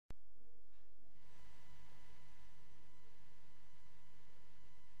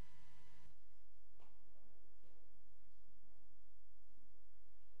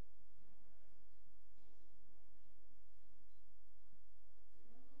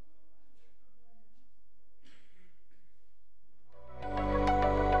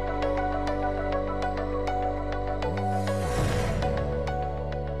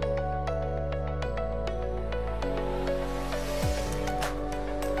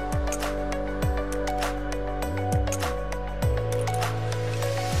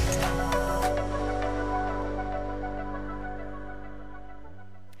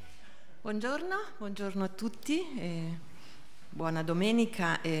Buongiorno a tutti, buona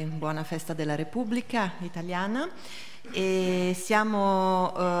domenica e buona festa della Repubblica Italiana. E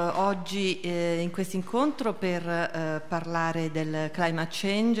siamo oggi in questo incontro per parlare del climate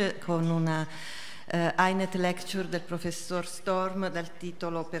change con una INET Lecture del professor Storm dal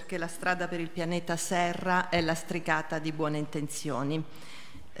titolo "Perché la strada per il pianeta Serra è lastricata di buone intenzioni".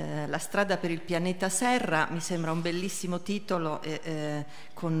 La strada per il pianeta Serra mi sembra un bellissimo titolo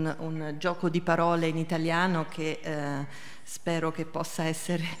con un gioco di parole in italiano che spero che possa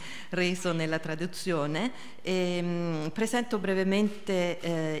essere reso nella traduzione. Presento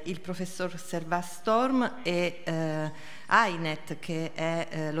brevemente il professor Servaas Storm e INET, che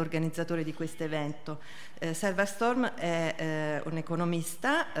è l'organizzatore di questo evento. Servaas Storm è un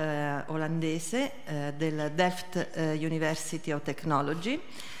economista olandese del Delft University of Technology.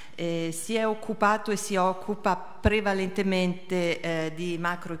 Si è occupato e si occupa prevalentemente di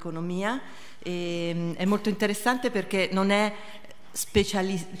macroeconomia. È molto interessante perché non è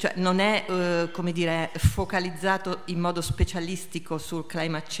come dire, focalizzato in modo specialistico sul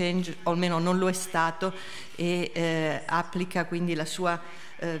climate change, o almeno non lo è stato, e applica quindi la sua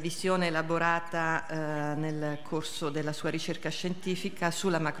visione elaborata nel corso della sua ricerca scientifica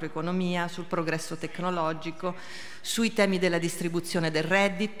sulla macroeconomia, sul progresso tecnologico, sui temi della distribuzione del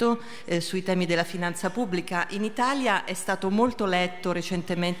reddito, sui temi della finanza pubblica. In Italia è stato molto letto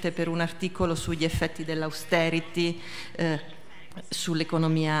recentemente per un articolo sugli effetti dell'austerity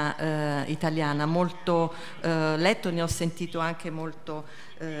sull'economia italiana, molto letto, ne ho sentito anche molto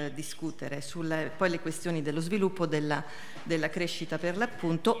discutere, poi le questioni dello sviluppo, della crescita per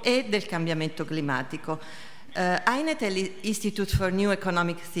l'appunto e del cambiamento climatico. INET è l'Institute for New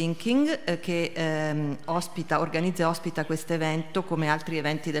Economic Thinking che organizza e ospita questo evento come altri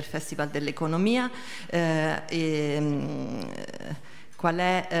eventi del Festival dell'Economia. Qual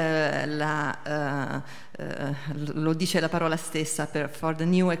è lo dice la parola stessa, for the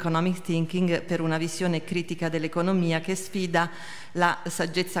new economic thinking, per una visione critica dell'economia che sfida la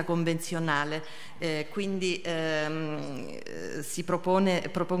saggezza convenzionale. Quindi si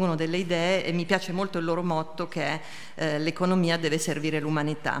propongono delle idee e mi piace molto il loro motto, che è l'economia deve servire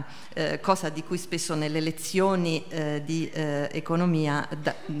l'umanità, cosa di cui spesso nelle lezioni di economia,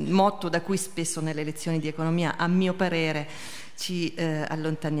 motto da cui spesso nelle lezioni di economia a mio parere ci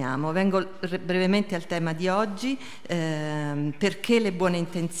allontaniamo. Vengo brevemente al tema di oggi, perché le buone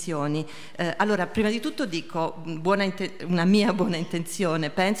intenzioni. Allora, prima di tutto dico una mia buona intenzione.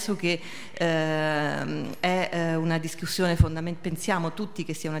 Penso che è una discussione fondamentale, pensiamo tutti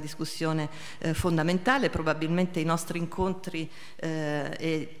che sia una discussione fondamentale. Probabilmente i nostri incontri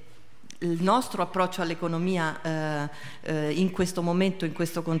e il nostro approccio all'economia in questo momento, in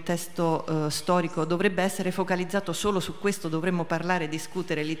questo contesto storico, dovrebbe essere focalizzato solo su questo. Dovremmo parlare,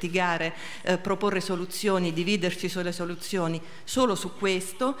 discutere, litigare, proporre soluzioni, dividerci sulle soluzioni solo su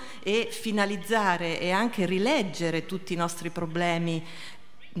questo e finalizzare e anche rileggere tutti i nostri problemi,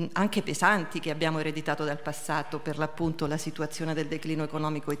 anche pesanti, che abbiamo ereditato dal passato, per l'appunto la situazione del declino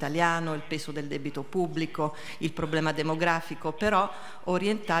economico italiano, il peso del debito pubblico, il problema demografico, però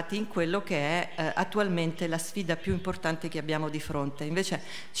orientati in quello che è attualmente la sfida più importante che abbiamo di fronte. Invece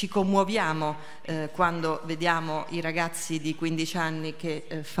ci commuoviamo quando vediamo i ragazzi di 15 anni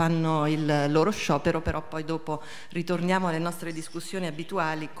che fanno il loro sciopero, però poi dopo ritorniamo alle nostre discussioni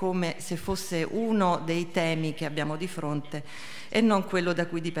abituali come se fosse uno dei temi che abbiamo di fronte e non quello da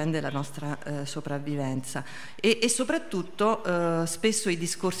cui dipende la nostra sopravvivenza. E soprattutto spesso i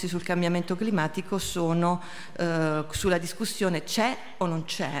discorsi sul cambiamento climatico sono sulla discussione c'è o non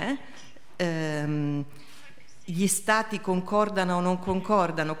c'è, gli stati concordano o non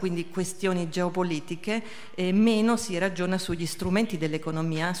concordano, quindi questioni geopolitiche, e meno si ragiona sugli strumenti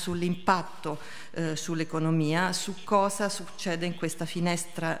dell'economia, sull'impatto sull'economia, su cosa succede in questa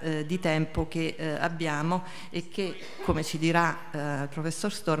finestra di tempo che abbiamo e che, come ci dirà il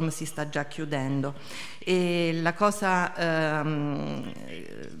professor Storm, si sta già chiudendo. E la cosa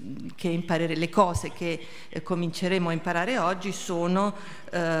le cose che cominceremo a imparare oggi sono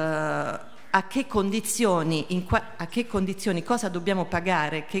a che condizioni, cosa dobbiamo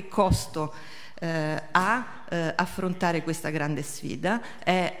pagare, che costo ha affrontare questa grande sfida.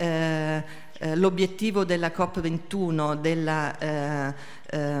 È l'obiettivo della COP21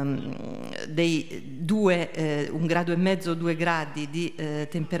 dei 1,5 gradi, 2 gradi di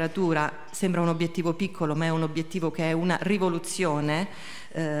temperatura. Sembra un obiettivo piccolo, ma è un obiettivo che è una rivoluzione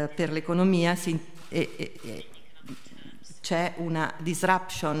per l'economia. c'è una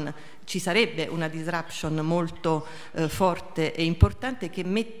disruption, ci sarebbe una disruption molto forte e importante che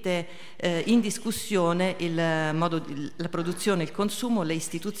mette in discussione il modo la produzione, il consumo, le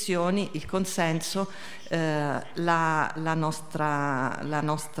istituzioni, il consenso, la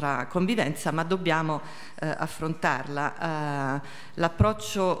nostra convivenza, ma dobbiamo affrontarla.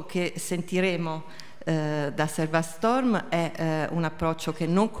 L'approccio che sentiremo da Servaas Storm è un approccio che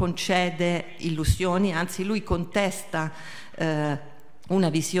non concede illusioni, anzi lui contesta una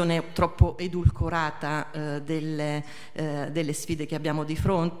visione troppo edulcorata delle sfide che abbiamo di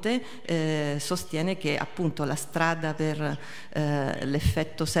fronte, sostiene che appunto la strada per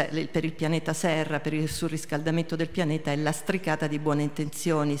l'effetto per il pianeta Serra, per il surriscaldamento del pianeta è lastricata di buone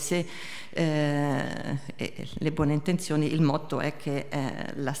intenzioni. Se le buone intenzioni, il motto è che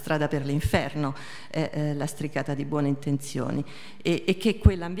la strada per l'inferno è lastricata di buone intenzioni e che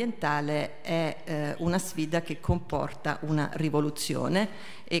quella ambientale è una sfida che comporta una rivoluzione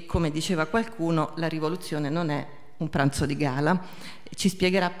e, come diceva qualcuno, la rivoluzione non è un pranzo di gala. Ci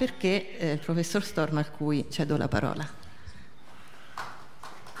spiegherà perché il professor Storm, a cui cedo la parola.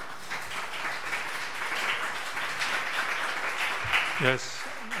 Yes.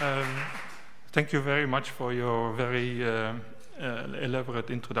 Thank you very much for your very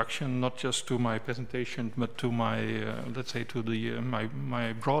elaborate introduction, not just to my presentation, but to my, let's say, to the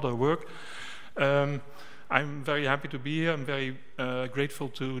my broader work. I'm very happy to be here. I'm very grateful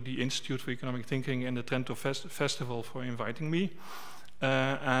to the Institute for Economic Thinking and the Trento Festival for inviting me.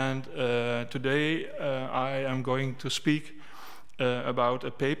 Today I am going to speak about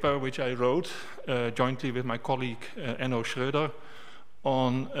a paper which I wrote jointly with my colleague Enno Schröder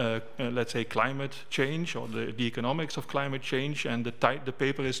on, let's say, climate change, or the economics of climate change, and the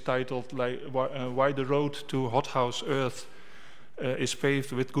paper is titled Why the Road to Hothouse Earth is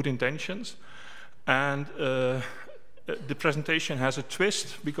Paved with Good Intentions. And the presentation has a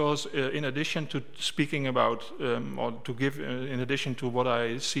twist because in addition to speaking about, or to give, in addition to what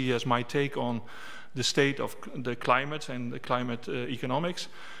I see as my take on the state of the climate and the climate economics,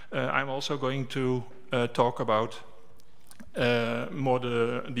 I'm also going to talk about more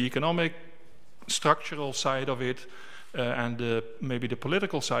the economic, structural side of it, and maybe the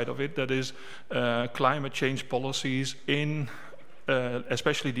political side of it, that is climate change policies in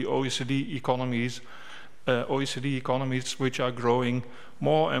especially the OECD economies which are growing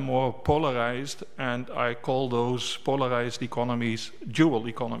more and more polarized, and I call those polarized economies dual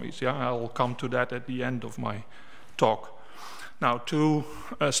economies. Yeah, I'll come to that at the end of my talk. Now, to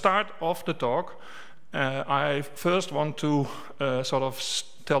start off the talk, I first want to sort of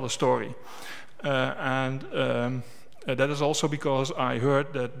tell a story. That is also because I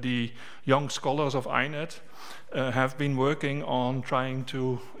heard that the young scholars of INET have been working on trying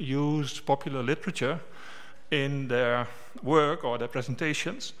to use popular literature in their work or their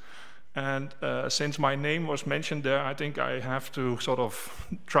presentations. And since my name was mentioned there, I think I have to sort of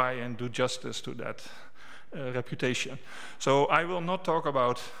try and do justice to that reputation. So I will not talk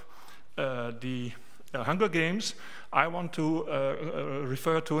about the Hunger Games. I want to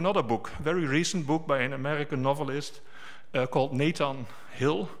refer to another book, a very recent book by an American novelist called Nathan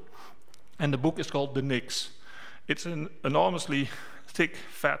Hill, and the book is called The Nix. It's an enormously thick,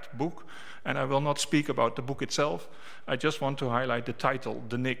 fat book, and I will not speak about the book itself. I just want to highlight the title,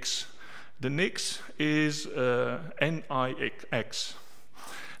 The Nix. The Nix is N-I-X.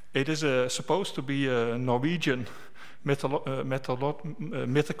 It is supposed to be a Norwegian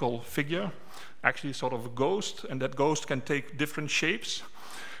mythical figure, actually sort of a ghost, and that ghost can take different shapes.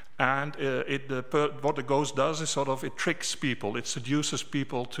 And what the ghost does is sort of, it tricks people, it seduces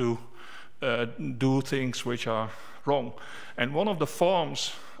people to do things which are wrong. And one of the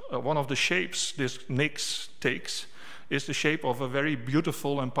forms, one of the shapes this Nix takes is the shape of a very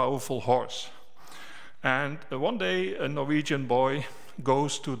beautiful and powerful horse. And one day a Norwegian boy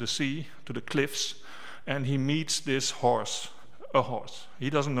goes to the sea, to the cliffs, and he meets this horse, a horse. He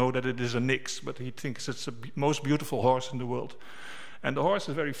doesn't know that it is a Nix, but he thinks it's the most beautiful horse in the world. And the horse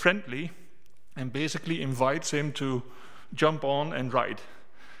is very friendly and basically invites him to jump on and ride.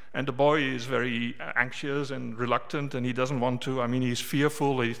 And the boy is very anxious and reluctant, and he doesn't want to. I mean, he's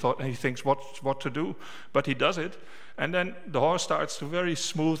fearful. He thinks what to do, but he does it. And then the horse starts to very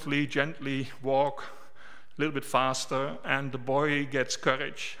smoothly, gently walk a little bit faster, and the boy gets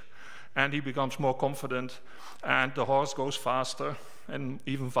courage, and he becomes more confident, and the horse goes faster and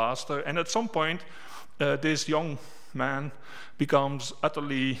even faster. And at some point, this young man becomes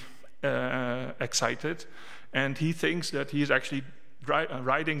utterly excited, and he thinks that he is actually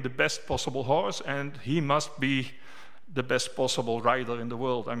riding the best possible horse, and he must be the best possible rider in the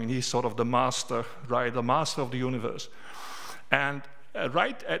world. I mean, he's sort of the master rider, master of the universe. And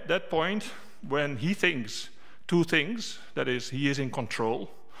right at that point, when he thinks two things, that is, he is in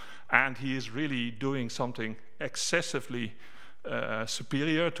control, and he is really doing something excessively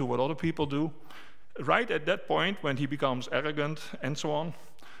superior to what other people do, right at that point, when he becomes arrogant and so on,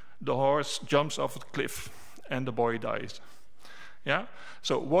 the horse jumps off the cliff and the boy dies. Yeah?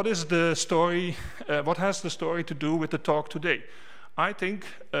 So what is the story, what has the story to do with the talk today? I think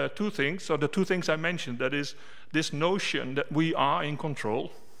two things, so the two things I mentioned, that is this notion that we are in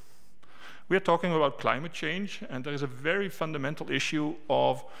control. We're talking about climate change, and there is a very fundamental issue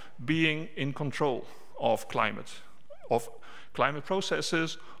of being in control of climate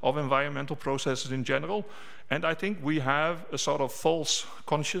processes, of environmental processes in general. And I think we have a sort of false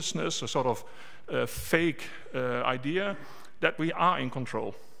consciousness, a sort of fake idea that we are in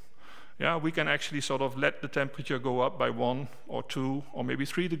control. Yeah, we can actually sort of let the temperature go up by 1 or 2 or maybe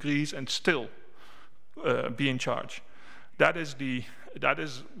 3 degrees and still be in charge. That is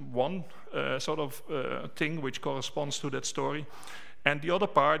one sort of thing which corresponds to that story. And the other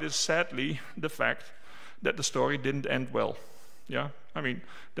part is sadly the fact that the story didn't end well. Yeah, I mean,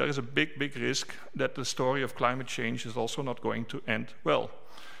 there is a big, big risk that the story of climate change is also not going to end well.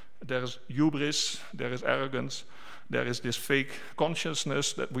 There is hubris, there is arrogance, there is this fake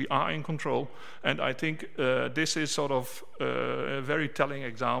consciousness that we are in control. And I think this is sort of a very telling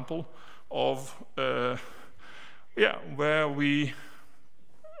example of where we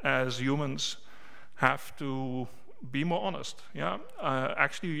as humans have to be more honest. Yeah,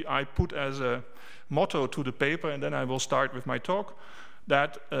 actually I put as a motto to the paper, and then I will start with my talk,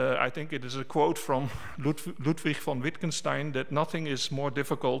 that I think it is a quote from Ludwig von Wittgenstein, that nothing is more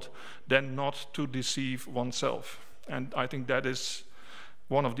difficult than not to deceive oneself. And I think that is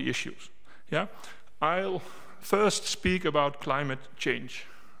one of the issues. Yeah, I'll first speak about climate change.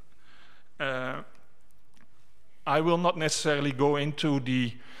 I will not necessarily go into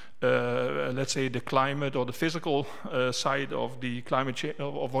the let's say the climate or the physical side of the climate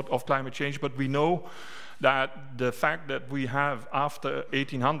of climate change, but we know that the fact that we have after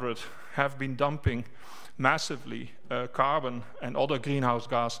 1800 have been dumping massively carbon and other greenhouse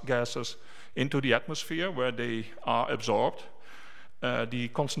gases into the atmosphere where they are absorbed. The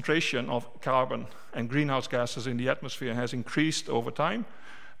concentration of carbon and greenhouse gases in the atmosphere has increased over time,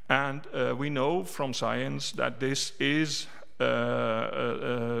 and we know from science that this is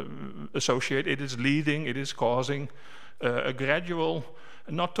associated, it is leading, it is causing a gradual,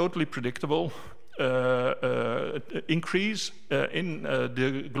 not totally predictable increase in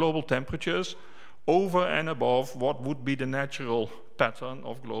the global temperatures over and above what would be the natural pattern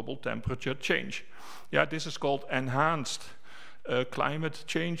of global temperature change. Yeah, this is called enhanced climate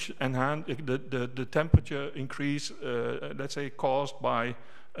change, the temperature increase, let's say, caused by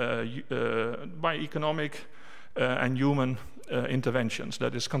economic and human interventions.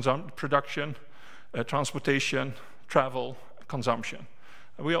 That is production, transportation, travel, consumption.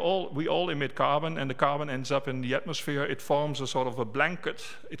 We all emit carbon, and the carbon ends up in the atmosphere. It forms a sort of a blanket.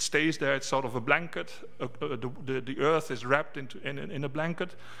 It stays there. It's sort of a blanket. The Earth is wrapped in a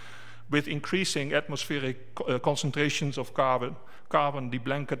blanket. With increasing atmospheric concentrations of carbon, the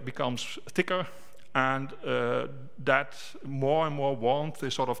blanket becomes thicker, and that more and more warmth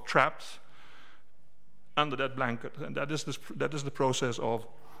is sort of trapped under that blanket, and that is the process of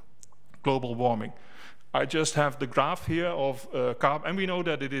global warming. I just have the graph here of carbon, and we know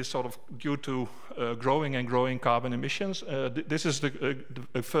that it is sort of due to growing and growing carbon emissions. This is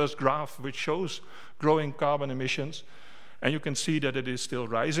the first graph which shows growing carbon emissions, and you can see that it is still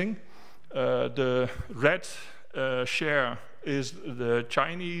rising. The red share is the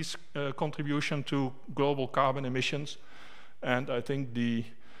Chinese contribution to global carbon emissions, and I think the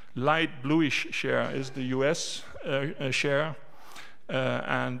light bluish share is the US share.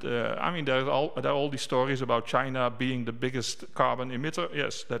 I mean, there are all these stories about China being the biggest carbon emitter.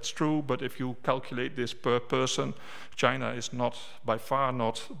 Yes, that's true, but if you calculate this per person, China is by far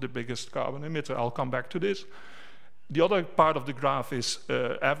not the biggest carbon emitter. I'll come back to this. The other part of the graph is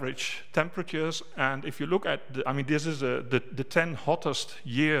average temperatures, and if you look at, this is the 10 hottest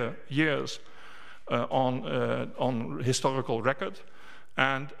years on historical record,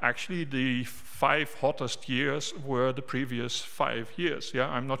 and actually the 5 hottest years were the previous 5 years. Yeah,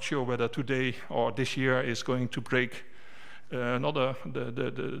 I'm not sure whether today or this year is going to break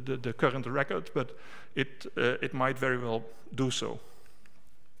the current record, but it might very well do so.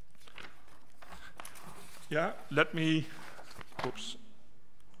 Yeah, let me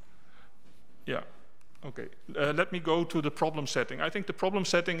go to the problem setting. I think the problem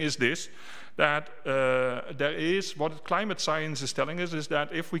setting is this, that what climate science is telling us is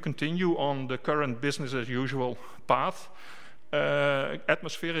that if we continue on the current business as usual path,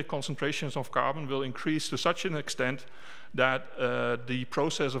 atmospheric concentrations of carbon will increase to such an extent that the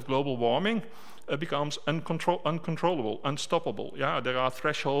process of global warming becomes uncontrollable, unstoppable. Yeah, there are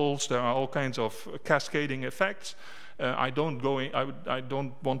thresholds, there are all kinds of cascading effects. I don't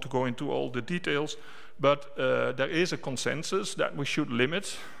want to go into all the details, but there is a consensus that we should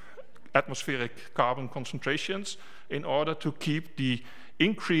limit atmospheric carbon concentrations in order to keep the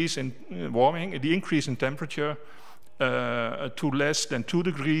increase in warming, the increase in temperature to less than 2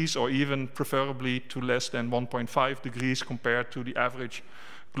 degrees, or even preferably to less than 1.5 degrees compared to the average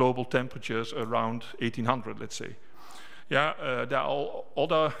global temperatures around 1800, let's say. Yeah, there are all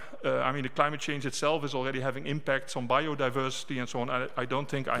other, I mean, the climate change itself is already having impacts on biodiversity and so on. I don't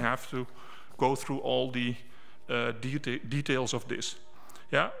think I have to go through all the details of this.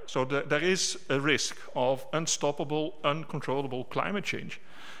 Yeah, so there is a risk of unstoppable, uncontrollable climate change.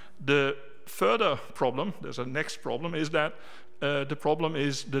 The further problem, there's a next problem, is that the problem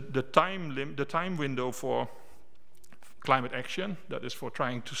is the time window for climate action, that is for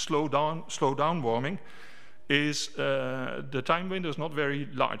trying to slow down warming, is the time window is not very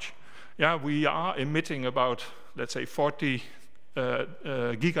large. Yeah, we are emitting about, let's say, 40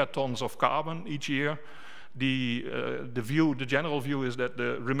 gigatons of carbon each year. The general view is that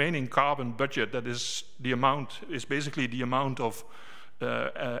the remaining carbon budget, that is the amount, is basically the amount of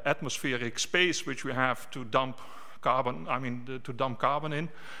atmospheric space which we have to dump carbon, to dump carbon in,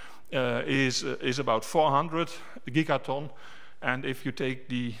 is about 400 gigaton. And if you take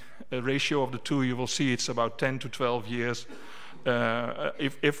the ratio of the two, you will see it's about 10 to 12 years.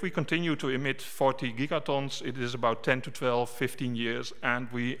 If we continue to emit 40 gigatons, it is about 10 to 12, 15 years,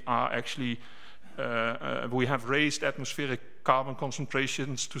 and we are actually, we have raised atmospheric carbon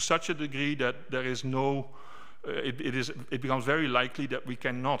concentrations to such a degree that there is no, it becomes very likely that we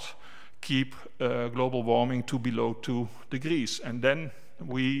cannot keep global warming to below 2 degrees. And then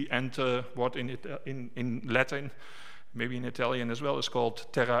we enter what in Latin, maybe in Italian as well, is called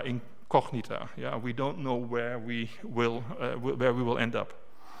terra incognita. Yeah, we don't know where we will end up.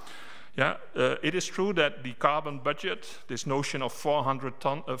 Yeah, it is true that the carbon budget, this notion of 400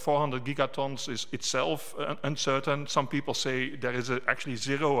 gigatons, is itself uncertain. Some people say there is actually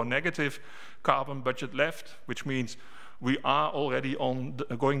zero or negative carbon budget left, which means we are already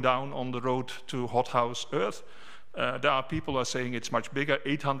going down on the road to hothouse Earth. There are people who are saying it's much bigger,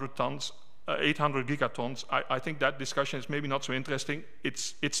 800 gigatons. I think that discussion is maybe not so interesting.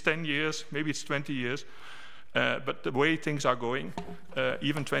 It's 10 years, maybe it's 20 years. But the way things are going,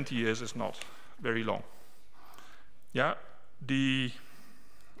 even 20 years is not very long. Yeah,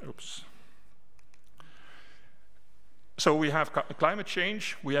 So we have climate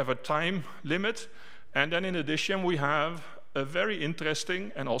change, we have a time limit, and then in addition we have a very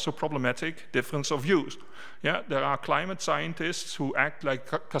interesting and also problematic difference of views. Yeah, there are climate scientists who act like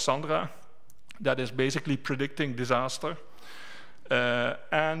Cassandra, that is basically predicting disaster.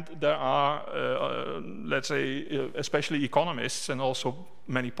 And there are, let's say, especially economists and also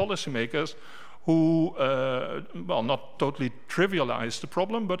many policymakers who, well, not totally trivialize the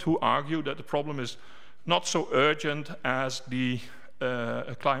problem, but who argue that the problem is not so urgent as the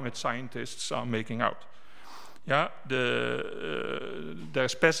climate scientists are making out. Yeah,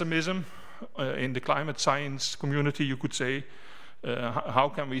 there's pessimism in the climate science community, you could say. How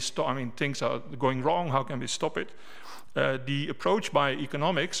can we stop? I mean, things are going wrong. How can we stop it? The approach by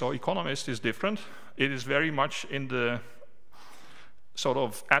economics or economists is different. It is very much in the sort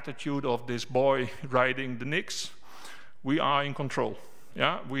of attitude of this boy riding the Knicks. We are in control.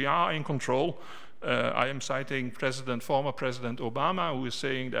 Yeah, we are in control. I am citing former President Obama, who is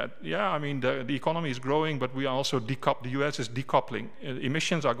saying that, yeah, I mean, the economy is growing, but we are also the US is decoupling.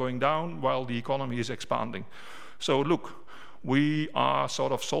 Emissions are going down while the economy is expanding. So look, we are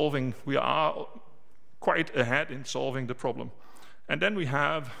sort of we are quite ahead in solving the problem. And then we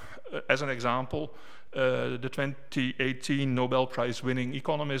have, as an example, the 2018 Nobel Prize winning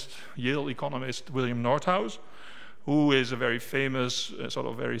economist, Yale economist, William Nordhaus, who is a very famous, sort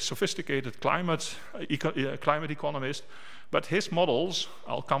of very sophisticated climate economist. But his models,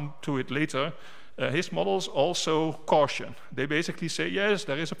 I'll come to it later, his models also caution. They basically say, yes,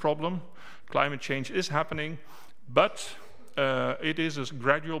 there is a problem, climate change is happening, but it is a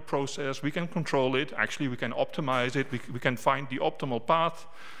gradual process. We can control it. Actually, we can optimize it. We can find the optimal path.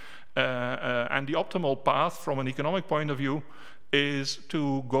 And the optimal path from an economic point of view is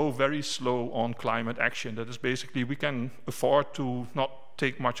to go very slow on climate action. That is basically, we can afford to not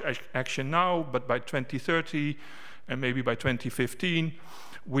take much action now, but by 2030 and maybe by 2015,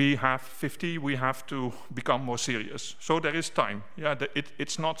 we have to become more serious. So there is time. Yeah,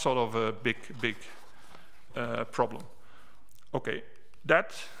 it's not sort of a big problem. Okay,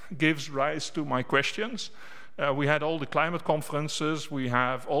 that gives rise to my questions. We had all the climate conferences, we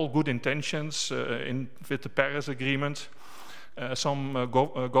have all good intentions with the Paris Agreement. Some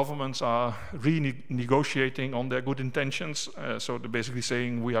governments are renegotiating on their good intentions, so they're basically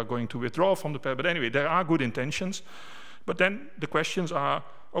saying we are going to withdraw from the Paris. But anyway, there are good intentions. But then the questions are,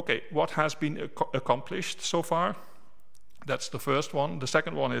 okay, what has been accomplished so far? That's the first one. The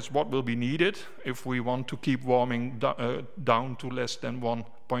second one is what will be needed if we want to keep warming down to less than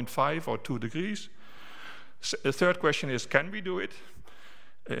 1.5 or 2 degrees. The third question is, can we do it?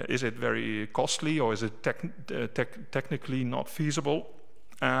 Is it very costly, or is it technically not feasible?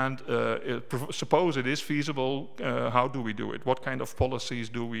 And suppose it is feasible, how do we do it? What kind of policies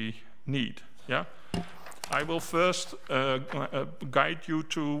do we need? Yeah. I will first guide you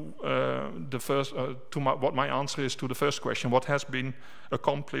to the first, what my answer is to the first question. What has been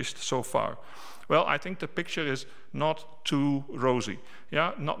accomplished so far? Well, I think the picture is not too rosy.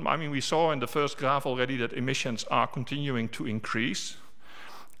 Yeah, I mean, we saw in the first graph already that emissions are continuing to increase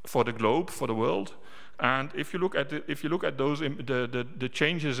for the globe, for the world. And if you look at the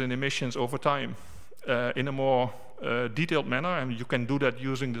changes in emissions over time in a more detailed manner, and you can do that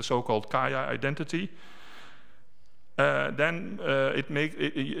using the so-called Kaya identity, then it makes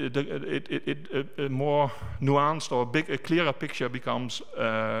a more nuanced or a clearer picture becomes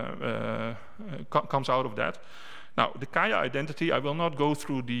comes out of that. Now, the Kaya identity, I will not go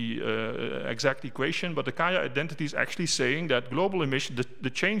through the exact equation, but the Kaya identity is actually saying that global emission, the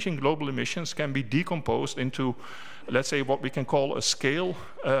change in global emissions can be decomposed into, let's say, what we can call a scale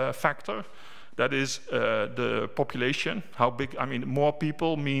factor. That is the population, how big, I mean, more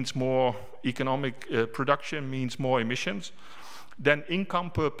people means more economic production, means more emissions. Then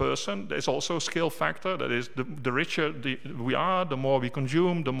income per person, there's also a scale factor. That is, the richer we are, the more we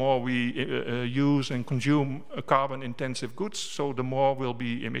consume, the more we use and consume carbon-intensive goods, so the more will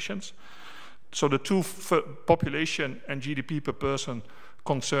be emissions. So the two, population and GDP per person,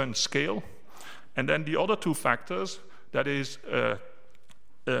 concern scale. And then the other two factors, that is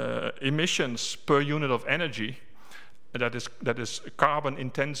emissions per unit of energy, that is carbon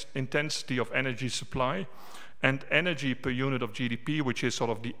intensity of energy supply, and energy per unit of GDP, which is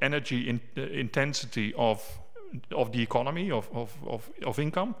sort of the energy intensity of the economy, of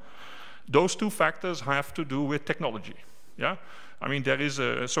income. Those two factors have to do with technology. Yeah, I mean, there is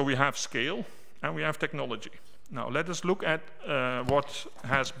so we have scale and we have technology. Now let us look at what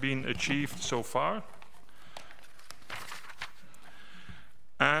has been achieved so far.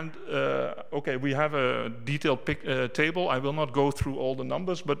 And okay, we have a detailed table. I will not go through all the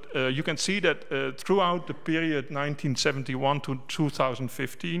numbers, but you can see that throughout the period 1971 to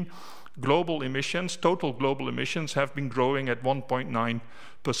 2015, global emissions, total global emissions, have been growing at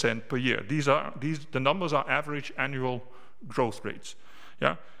 1.9% per year. The numbers are average annual growth rates.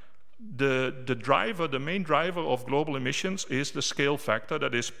 Yeah, the main driver of global emissions is the scale factor,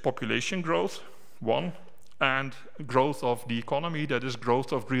 that is population growth, one, and growth of the economy, that is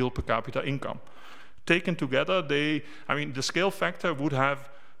growth of real per capita income. Taken together, the scale factor would have,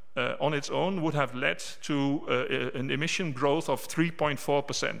 on its own, would have led to an emission growth of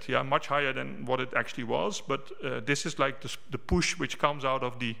 3.4%. Yeah, much higher than what it actually was, but this is like the push which comes out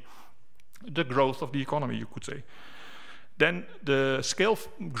of the growth of the economy, you could say. Then the scale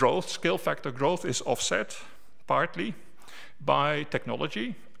factor growth is offset partly by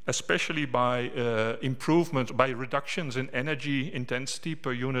technology, especially by improvements, by reductions in energy intensity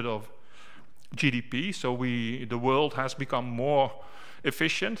per unit of GDP. So the world has become more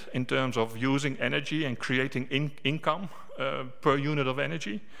efficient in terms of using energy and creating income per unit of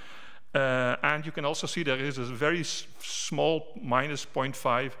energy. And you can also see there is a very small, minus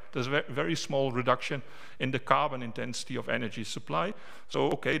 0.5, there's a very small reduction in the carbon intensity of energy supply.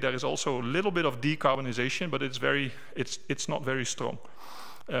 So, okay, there is also a little bit of decarbonization, but it's not very strong.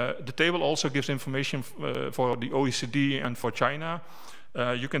 The table also gives information for the OECD and for China.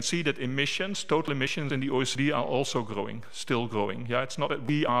 You can see that total emissions in the OECD are also growing, still growing. Yeah, it's not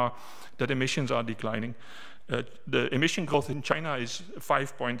that emissions are declining. The emission growth in China is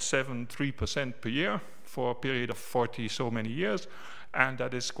 5.73% per year for a period of 40 so many years, and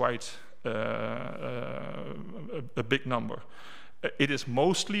that is quite a big number. It is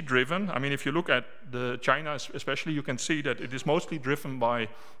mostly driven, I mean, if you look at China especially, you can see that it is mostly driven by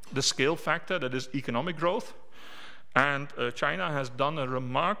the scale factor, that is economic growth. And China has done a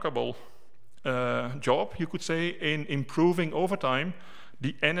remarkable job, you could say, in improving over time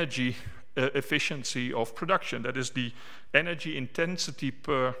the energy efficiency of production. That is, the energy intensity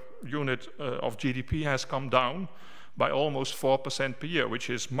per unit of GDP has come down by almost 4% per year, which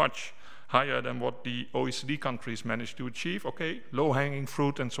is much higher than what the OECD countries managed to achieve. Okay, low-hanging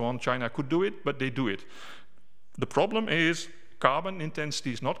fruit and so on, China could do it, but they do it. The problem is carbon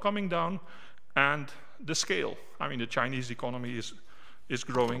intensity is not coming down, and the scale. I mean, the Chinese economy is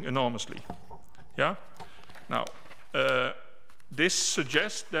growing enormously. Yeah? Now, this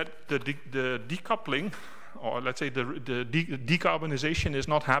suggests that the decoupling, or let's say the decarbonization is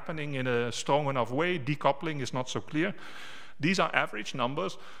not happening in a strong enough way. Decoupling is not so clear. These are average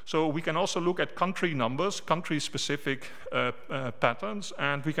numbers, so we can also look at country numbers, country-specific patterns,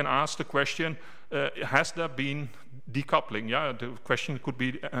 and we can ask the question, has there been decoupling? Yeah, the question could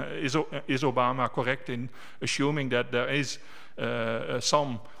be, is Obama correct in assuming that there is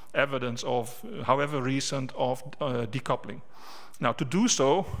some evidence of, however recent, of decoupling? Now, to do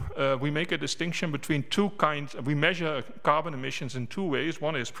so, we make a distinction between two kinds. We measure carbon emissions in two ways.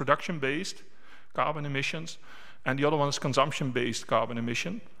 One is production-based carbon emissions, and the other one is consumption-based carbon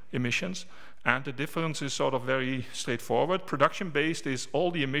emissions. And the difference is sort of very straightforward. Production-based is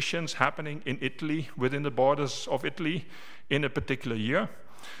all the emissions happening in Italy, within the borders of Italy, in a particular year.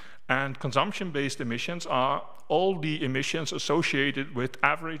 And consumption-based emissions are all the emissions associated with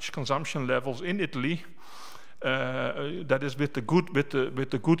average consumption levels in Italy, that is with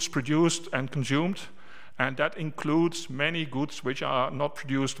the goods produced and consumed, and that includes many goods which are not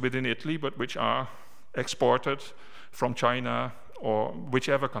produced within Italy, but which are exported from China or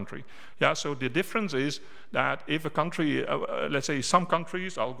whichever country. Yeah, so the difference is that if a country, let's say some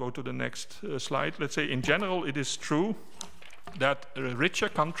countries, I'll go to the next slide, let's say in general it is true that richer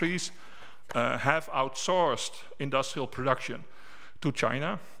countries have outsourced industrial production to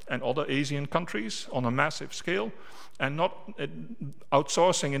China and other Asian countries on a massive scale, and not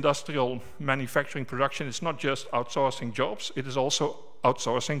outsourcing industrial manufacturing production is not just outsourcing jobs, it is also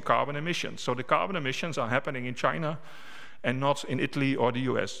outsourcing carbon emissions. So the carbon emissions are happening in China and not in Italy or the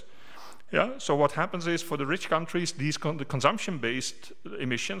US. Yeah, so what happens is for the rich countries, the consumption-based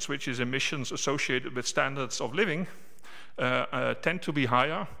emissions, which is emissions associated with standards of living, tend to be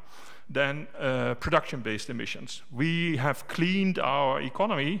higher than production-based emissions. We have cleaned our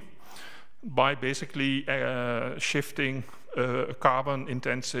economy by basically shifting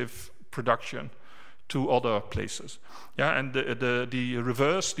carbon-intensive production to other places. Yeah, and the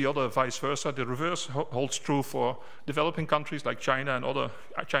reverse, the other vice versa, the reverse holds true for developing countries like China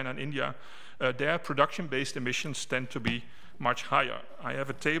and India. Their production-based emissions tend to be much higher. I have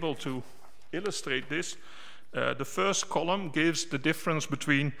a table to illustrate this. The first column gives the difference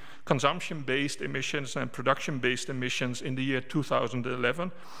between consumption-based emissions and production-based emissions in the year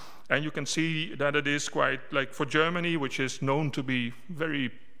 2011. And you can see that it is quite, like for Germany, which is known to be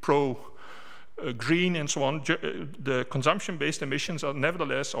very pro-green and so on, the consumption-based emissions are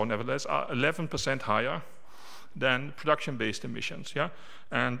nevertheless are 11% higher than production-based emissions. Yeah,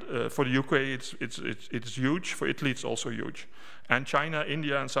 and for the UK it's huge. For Italy it's also huge. And China,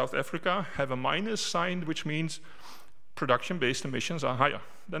 India, and South Africa have a minus sign, which means production-based emissions are higher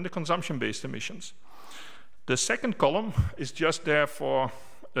than the consumption-based emissions. The second column is just there for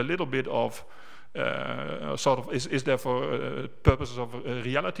a little bit of is there for purposes of a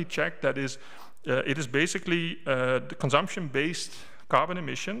reality check. That is, it is basically the consumption-based carbon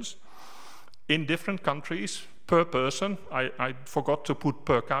emissions in different countries per person. I forgot to put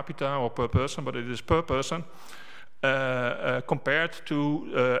per capita or per person, but it is per person compared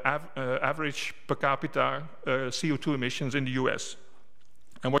to average per capita CO2 emissions in the US.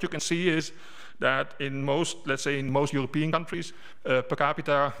 And what you can see is that in most, let's say in most European countries, per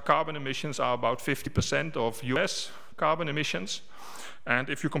capita carbon emissions are about 50% of US carbon emissions. And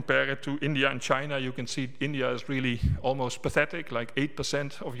if you compare it to India and China, you can see India is really almost pathetic, like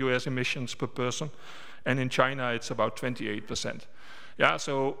 8% of US emissions per person. And in China, it's about 28%. Yeah,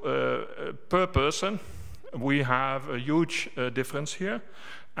 so per person, we have a huge difference here.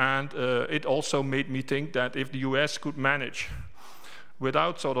 And it also made me think that if the US could manage,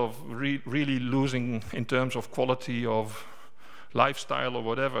 without sort of really losing in terms of quality of lifestyle or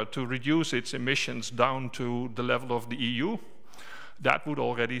whatever, to reduce its emissions down to the level of the EU, that would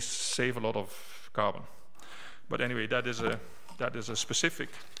already save a lot of carbon. But anyway, that is a specific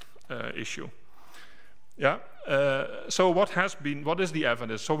issue. Yeah. So what is the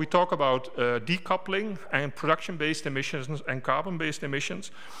evidence? So we talk about decoupling and production-based emissions and carbon-based emissions.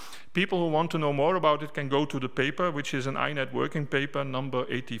 People who want to know more about it can go to the paper, which is an INET working paper, number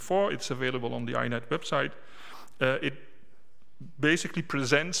 84. It's available on the INET website. It basically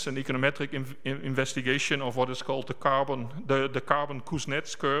presents an econometric investigation of what is called the carbon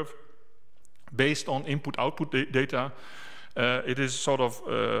Kuznets curve, based on input-output data. It is sort of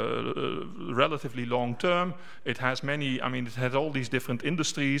relatively long term. It has many, I mean, it has all these different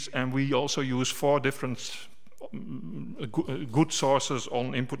industries, and we also use 4 different good sources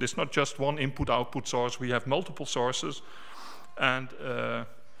on input. It's not just one input-output source. We have multiple sources, and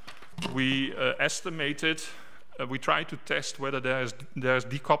we estimated. We try to test whether there's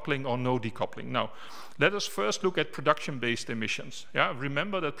decoupling or no decoupling. Now, let us first look at production-based emissions. Yeah,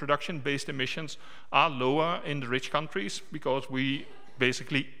 remember that production-based emissions are lower in the rich countries because we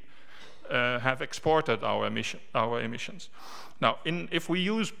basically have exported our emissions. Now, if we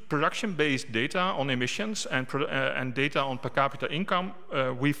use production-based data on emissions and data on per capita income,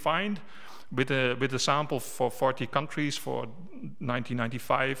 we find with a sample for 40 countries for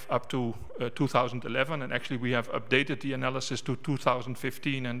 1995 up to 2011, and actually we have updated the analysis to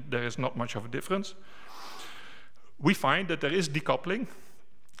 2015, and there is not much of a difference. We find that there is decoupling.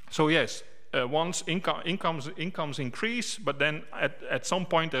 So yes, once incomes increase, but then at some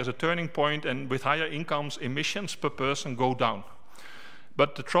point there's a turning point, and with higher incomes, emissions per person go down.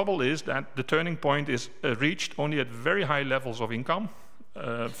 But the trouble is that the turning point is reached only at very high levels of income.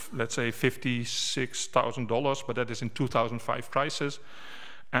 Let's say $56,000, but that is in 2005 prices.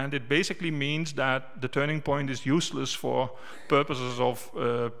 And it basically means that the turning point is useless for purposes of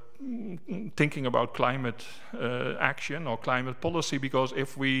thinking about climate action or climate policy, because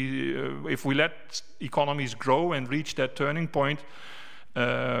if we let economies grow and reach that turning point,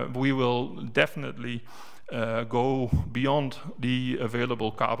 we will definitely go beyond the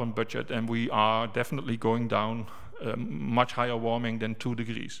available carbon budget, and we are definitely going down much higher warming than 2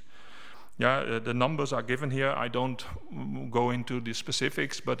 degrees. Yeah, the numbers are given here. I don't go into the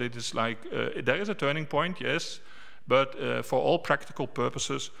specifics, but it is like there is a turning point, yes, but for all practical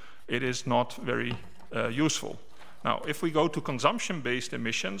purposes, it is not very useful. Now, if we go to consumption-based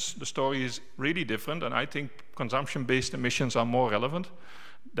emissions, the story is really different, and I think consumption-based emissions are more relevant.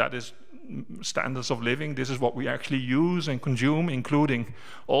 That is standards of living. This is what we actually use and consume, including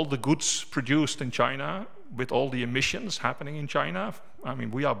all the goods produced in China, with all the emissions happening in China. I mean,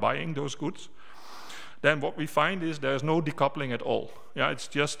 we are buying those goods. Then what we find is there's no decoupling at all. Yeah, it's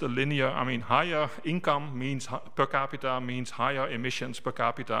just a linear, I mean, higher income means per capita means higher emissions per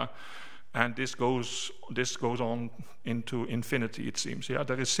capita, and this goes on into infinity, it seems. Yeah,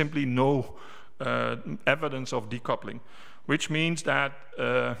 there is simply no evidence of decoupling, which means that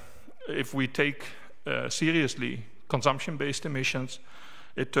if we take seriously consumption-based emissions,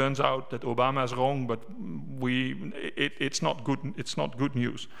 it turns out that Obama is wrong, but it's not good. It's not good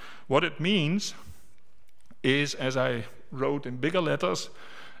news. What it means is, as I wrote in bigger letters,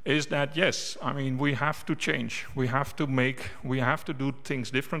 is that yes, I mean, we have to change. We have to do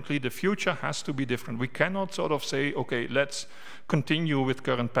things differently. The future has to be different. We cannot sort of say, okay, let's continue with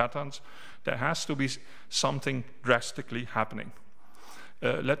current patterns. There has to be something drastically happening.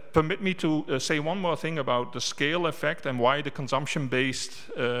 Permit me to say one more thing about the scale effect and why the consumption-based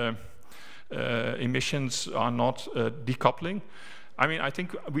emissions are not decoupling. I mean, I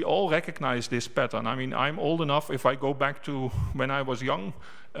think we all recognize this pattern. I mean, I'm old enough, if I go back to when I was young,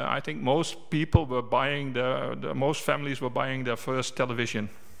 I think most people were buying most families were buying their first television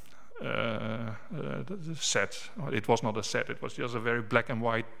set. It was not a set, it was just a very black and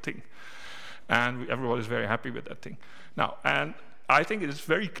white thing. And everyone is very happy with that thing. Now, and I think it is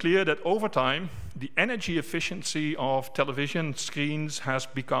very clear that over time, the energy efficiency of television screens has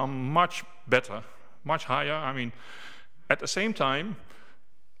become much better, much higher. I mean, at the same time,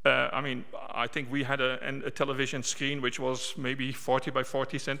 I think we had a television screen which was maybe 40 by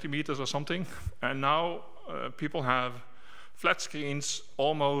 40 centimeters or something, and now people have flat screens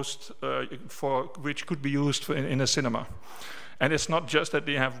almost which could be used in a cinema. And it's not just that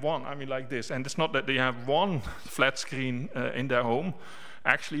they have one, I mean, like this, and it's not that they have one flat screen in their home.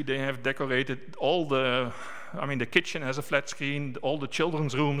 Actually, they have decorated all the, I mean, the kitchen has a flat screen, all the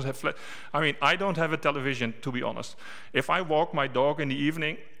children's rooms have flat. I mean, I don't have a television, to be honest. If I walk my dog in the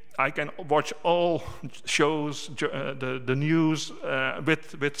evening, I can watch all shows, the news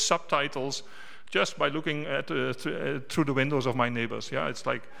with subtitles, just by looking at through the windows of my neighbors. Yeah, it's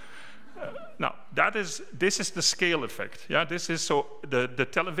like. Now, this is the scale effect. Yeah, this is so the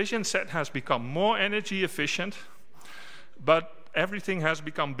television set has become more energy efficient, but everything has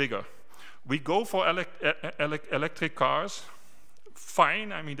become bigger. We go for electric cars.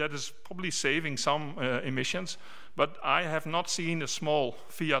 Fine, I mean, that is probably saving some emissions, but I have not seen a small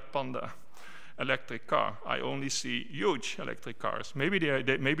Fiat Panda electric car. I only see huge electric cars. Maybe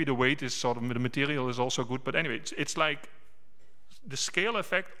maybe the weight is sort of, the material is also good, but anyway, it's like the scale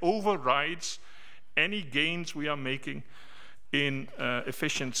effect overrides any gains we are making in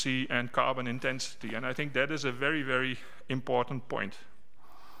efficiency and carbon intensity. And I think that is a very, very important point.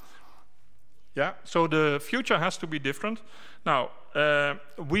 Yeah, so the future has to be different. Now,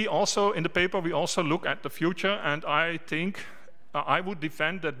 we also, in the paper, we also look at the future, and I think I would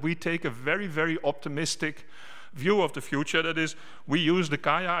defend that we take a very, very optimistic view of the future. That is, we use the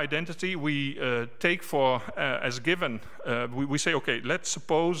Gaia identity, we take for as given, we say, okay, let's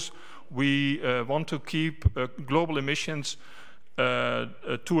suppose we want to keep global emissions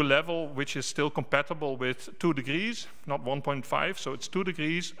to a level which is still compatible with 2 degrees, not 1.5, so it's 2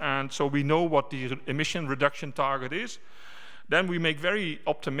 degrees, and so we know what the emission reduction target is. Then we make very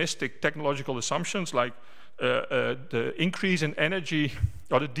optimistic technological assumptions like the increase in energy,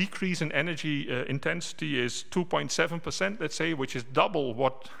 or the decrease in energy intensity is 2.7%, let's say, which is double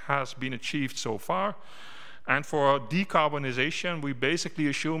what has been achieved so far. And for decarbonization, we basically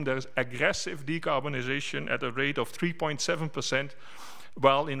assume there's aggressive decarbonization at a rate of 3.7%,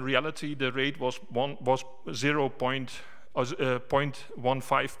 while in reality the rate was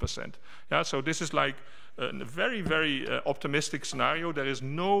 0.15%. Yeah, so this is like a very, very optimistic scenario. There is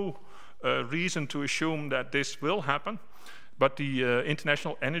no reason to assume that this will happen, but the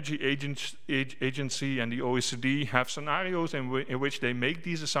International Energy Agency and the OECD have scenarios in which they make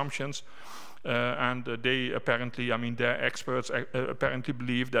these assumptions. And they apparently, I mean, their experts apparently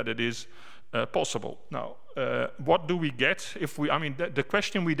believe that it is possible. Now, what do we get if we, I mean, the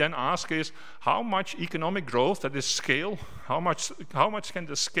question we then ask is, how much economic growth, that is scale, how much can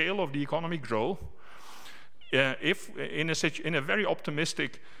the scale of the economy grow if in a very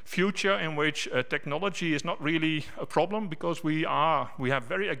optimistic future in which technology is not really a problem, because we have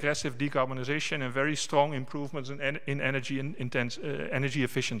very aggressive decarbonization and very strong improvements in energy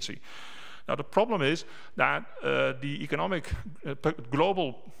efficiency. Now, the problem is that the economic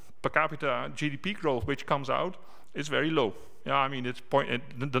global per capita GDP growth which comes out is very low. Yeah, I mean,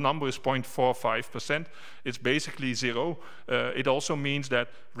 the number is 0.45%. It's basically zero. It also means that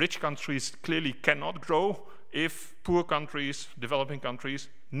rich countries clearly cannot grow if poor countries, developing countries,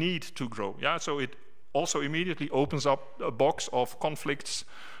 need to grow. Yeah, so it also immediately opens up a box of conflicts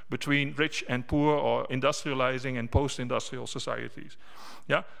between rich and poor, or industrializing and post-industrial societies.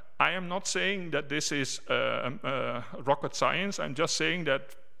 Yeah. I am not saying that this is rocket science. I'm just saying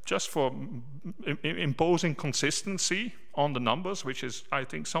that just for imposing consistency on the numbers, which is, I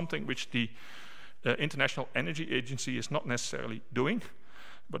think, something which the International Energy Agency is not necessarily doing,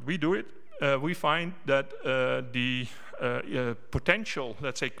 but we do it. We find that the potential,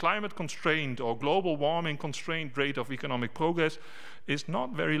 let's say, climate-constrained or global warming-constrained rate of economic progress is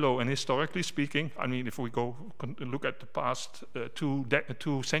not very low. And historically speaking, I mean, if we go look at the past 2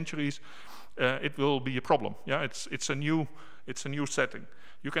 centuries, it will be a problem. Yeah, it's a new setting.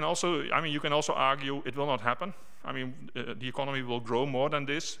 You can also, I mean, you can also argue it will not happen. I mean, the economy will grow more than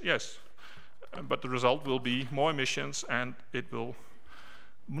this, yes, but the result will be more emissions, and it will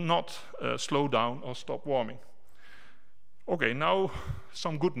not slow down or stop warming. Okay, now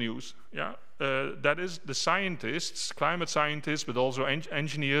some good news. Yeah, that is the scientists, climate scientists, but also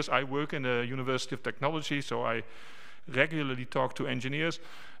engineers. I work in the University of Technology, so I regularly talk to engineers.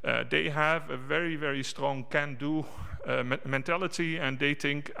 They have a very, very strong can-do mentality, and they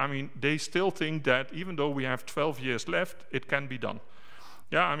think, I mean, they still think that even though we have 12 years left, it can be done.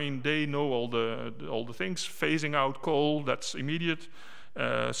 Yeah, I mean, they know all the things. Phasing out coal, that's immediate.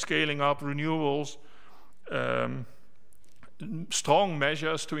 Scaling up renewables. Strong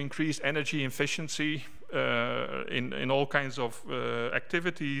measures to increase energy efficiency in all kinds of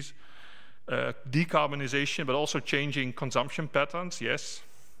activities. Decarbonization, but also changing consumption patterns, yes,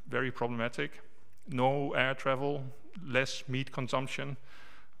 very problematic. No air travel, less meat consumption.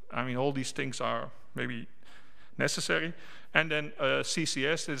 I mean, all these things are maybe necessary. And then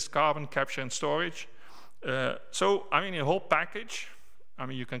CCS is carbon capture and storage. So, I mean, a whole package. I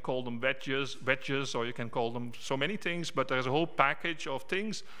mean, you can call them wedges, or you can call them so many things, but there's a whole package of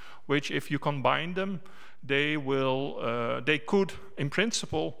things which, if you combine them, they could, in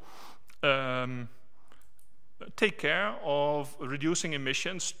principle, take care of reducing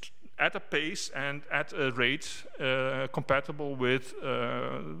emissions at a pace and at a rate compatible with,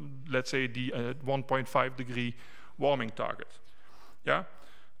 let's say, the 1.5 degree warming target. Yeah.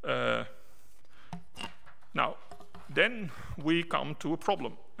 Now, then we come to a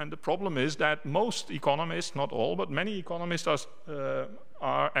problem. And the problem is that most economists, not all, but many economists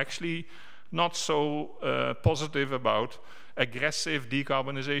are actually not so positive about aggressive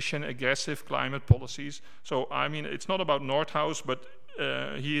decarbonization, aggressive climate policies. So, I mean, it's not about Nordhaus, but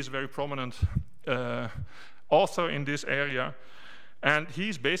he is a very prominent author in this area. And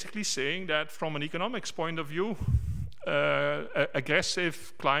he's basically saying that from an economics point of view,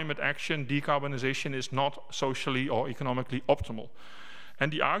 aggressive climate action, decarbonization, is not socially or economically optimal.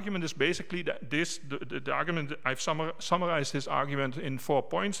 And the argument is basically that the argument, I've summarized this argument in 4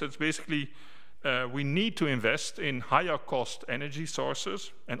 points. It's basically we need to invest in higher cost energy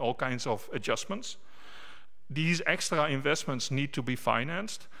sources and all kinds of adjustments. These extra investments need to be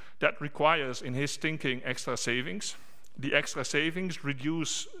financed. That requires, in his thinking, extra savings. The extra savings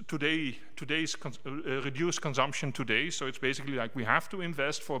reduce reduce consumption today. So it's basically like we have to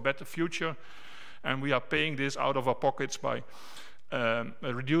invest for a better future, and we are paying this out of our pockets by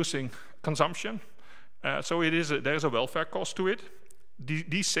reducing consumption. So there's a welfare cost to it.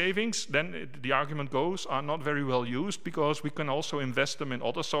 These savings, then the argument goes, are not very well used because we can also invest them in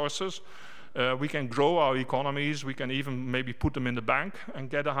other sources. We can grow our economies, we can even maybe put them in the bank and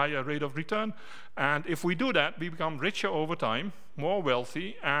get a higher rate of return. And if we do that, we become richer over time, more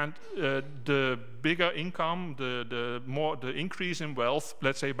wealthy, and the bigger income, the increase in wealth,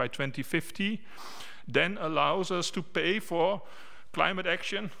 let's say by 2050, then allows us to pay for climate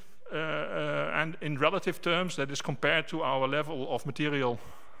action, and in relative terms, that is compared to our level of material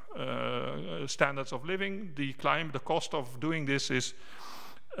standards of living, the cost of doing this is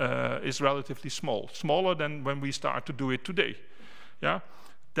relatively small, smaller than when we start to do it today. Yeah,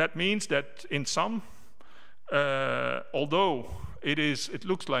 that means that in some, although it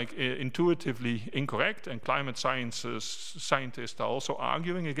looks like intuitively incorrect, and climate scientists are also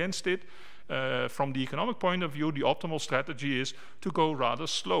arguing against it. From the economic point of view, the optimal strategy is to go rather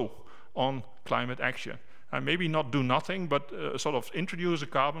slow on climate action. And maybe not do nothing, but sort of introduce a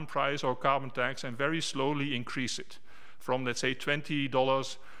carbon price or carbon tax and very slowly increase it from, let's say,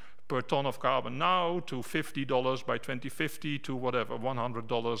 $20 per ton of carbon now to $50 by 2050 to whatever,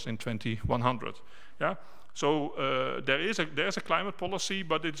 $100 in 2100. Yeah. So there's a climate policy,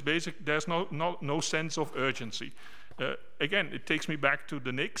 but it's basic. There's no sense of urgency. Again, it takes me back to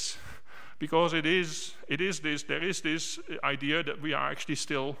the NICs. Because there is this idea that we are actually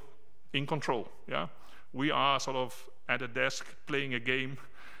still in control. Yeah, we are sort of at a desk playing a game.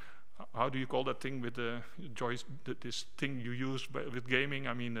 How do you call that thing with the this thing you use with gaming?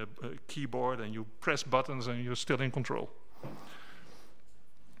 I mean, a keyboard, and you press buttons, and you're still in control.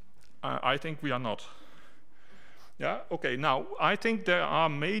 I think we are not. Yeah. Okay. Now, I think there are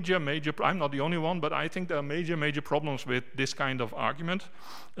major. I'm not the only one, but I think there are major problems with this kind of argument.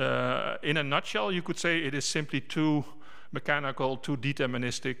 In a nutshell, you could say it is simply too mechanical, too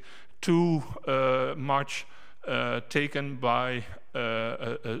deterministic, too much taken by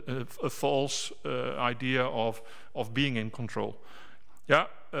a false idea of being in control. Yeah.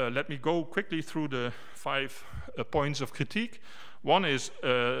 Let me go quickly through the 5 points of critique. One is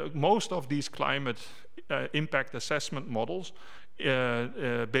most of these climate impact assessment models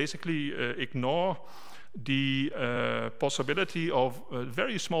basically ignore the possibility of a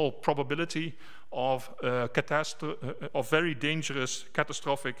very small probability of very dangerous,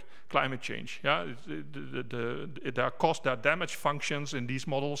 catastrophic climate change. Yeah, there are damage functions in these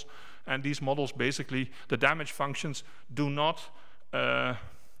models, and these models basically, the damage functions do not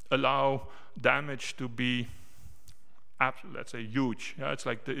allow damage to be, let's say, huge. Yeah, it's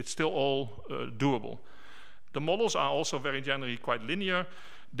like it's still all doable. The models are also very generally quite linear.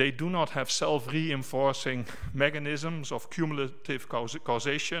 They do not have self-reinforcing mechanisms of cumulative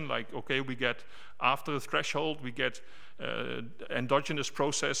causation, like, okay, we get, after a threshold, we get endogenous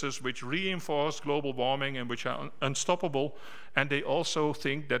processes which reinforce global warming and which are unstoppable. And they also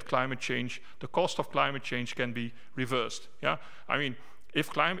think that climate change, the cost of climate change can be reversed. Yeah, I mean,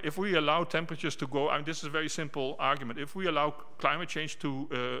 if we allow temperatures to go, this is a very simple argument. If we allow climate change to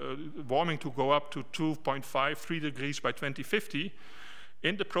warming to go up to 2.5, 3 degrees by 2050,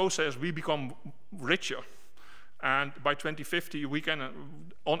 in the process we become richer, and by 2050 we can,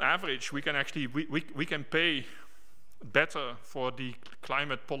 on average, we can actually we can pay better for the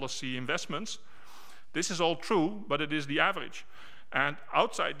climate policy investments. This is all true, but it is the average. And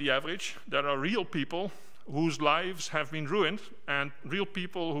outside the average, there are real people whose lives have been ruined, and real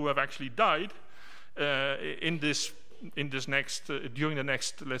people who have actually died during the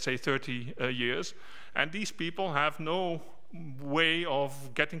next, let's say, 30 years. And these people have no way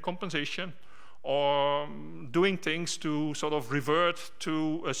of getting compensation or doing things to sort of revert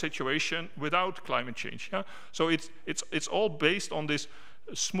to a situation without climate change. Yeah? So it's all based on this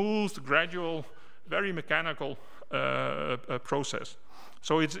smooth, gradual, very mechanical process.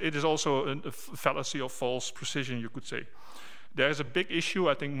 So it is also a fallacy of false precision, you could say. There is a big issue,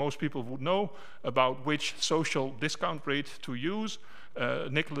 I think most people would know, about which social discount rate to use.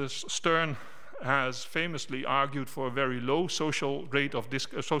 Nicholas Stern has famously argued for a very low social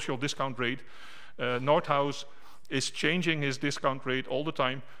discount rate. Nordhaus is changing his discount rate all the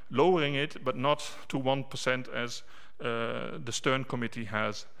time, lowering it, but not to 1% as the Stern Committee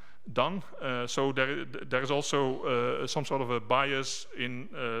has done. So there is also some sort of a bias in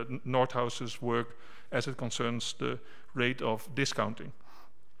Nordhaus's work as it concerns the rate of discounting.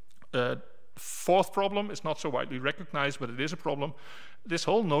 Fourth problem is not so widely recognized, but it is a problem. This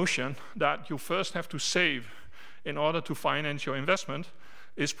whole notion that you first have to save in order to finance your investment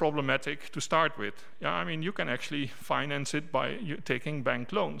is problematic to start with. Yeah, I mean, you can actually finance it by taking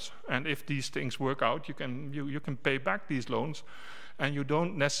bank loans, and if these things work out, you can pay back these loans, and you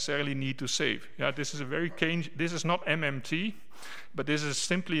don't necessarily need to save. Yeah, this is a very this is not MMT, but this is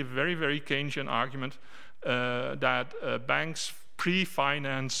simply a very, very Keynesian argument that banks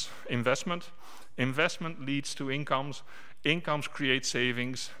pre-finance investment. Investment leads to incomes. Incomes create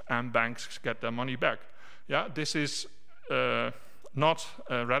savings, and banks get their money back. Yeah, this is not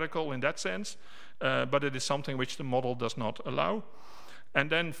radical in that sense, but it is something which the model does not allow. And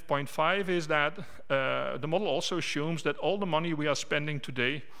then point 5 is that the model also assumes that all the money we are spending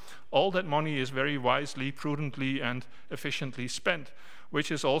today, all that money is very wisely, prudently, and efficiently spent, which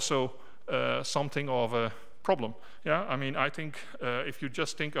is also something of a problem. Yeah, I mean, I think if you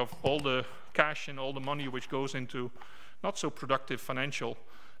just think of all the cash and all the money which goes into not so productive financial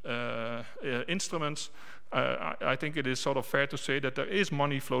instruments, I think it is sort of fair to say that there is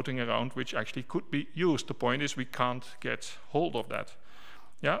money floating around which actually could be used. The point is we can't get hold of that.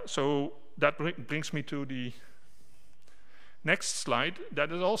 Yeah, so that brings me to the next slide.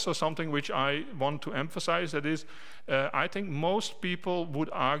 That is also something which I want to emphasize. That is, I think most people would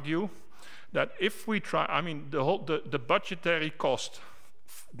argue that if we try, I mean, the budgetary cost,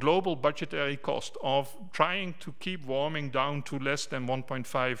 global budgetary cost of trying to keep warming down to less than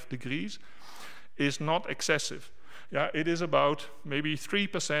 1.5 degrees is not excessive. Yeah, it is about maybe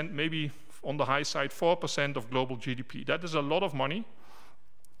 3%, maybe on the high side 4% of global GDP. That is a lot of money,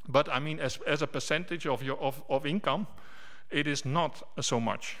 but I mean, as a percentage of your income, it is not so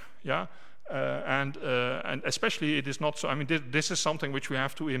much. Yeah. And especially it is not so, I mean, this is something which we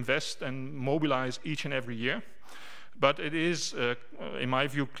have to invest and mobilize each and every year. But it is, in my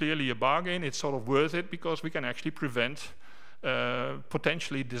view, clearly a bargain. It's sort of worth it because we can actually prevent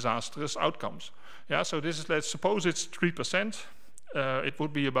potentially disastrous outcomes. Yeah, so this is, let's suppose it's 3%. It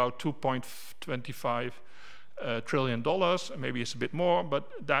would be about $2.25 trillion. Maybe it's a bit more, but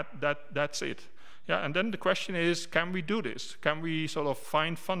that's it. Yeah, and then the question is, can we do this? Can we sort of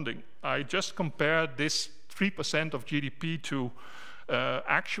find funding? I just compared this 3% of GDP to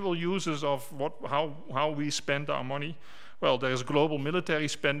actual uses of how we spend our money. Well, there is global military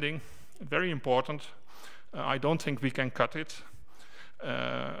spending, very important. I don't think we can cut it.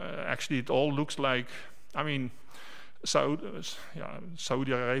 Actually, it all looks like, I mean,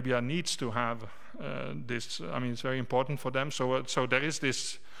 Saudi Arabia needs to have this. I mean, it's very important for them. So there is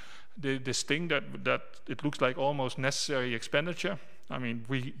this thing that it looks like almost necessary expenditure. I mean,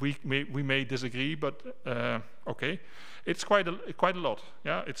 we may disagree, but okay, it's quite a lot.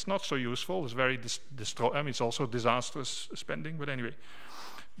 Yeah, it's not so useful. It's very I mean, it's also disastrous spending. But anyway,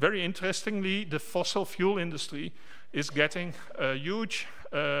 very interestingly, the fossil fuel industry is getting huge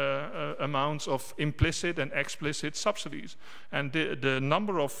amounts of implicit and explicit subsidies, and the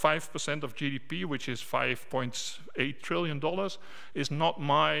number of 5% of GDP, which is $5.8 trillion, is not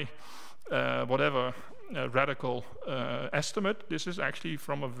my whatever radical estimate. This is actually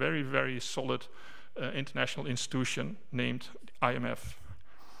from a very, very solid international institution named IMF.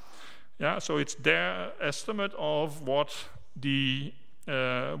 Yeah, so it's their estimate of what the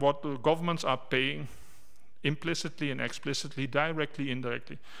governments are paying implicitly and explicitly, directly,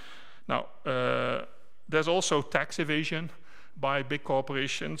 indirectly. Now, there's also tax evasion by big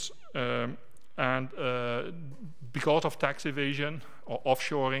corporations, and because of tax evasion or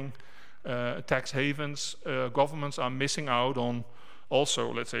offshoring, tax havens, governments are missing out on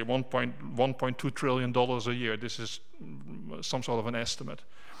also, let's say, $1.2 trillion a year. This is some sort of an estimate.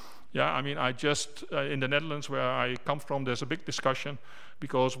 Yeah, I mean, I just, in the Netherlands, where I come from, there's a big discussion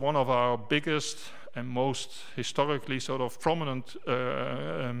because one of our biggest and most historically sort of prominent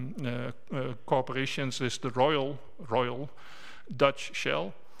corporations is the Royal Dutch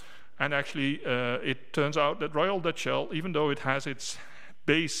Shell. And actually, it turns out that Royal Dutch Shell, even though it has its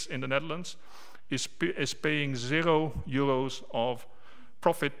base in the Netherlands, is paying €0 of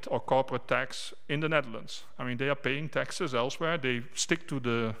profit or corporate tax in the Netherlands. I mean, they are paying taxes elsewhere. They stick to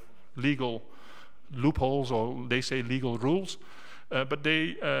the legal loopholes, or they say legal rules. But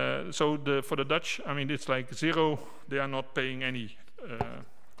they, for the Dutch, I mean, it's like zero. They are not paying any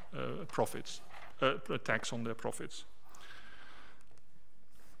profits, tax on their profits.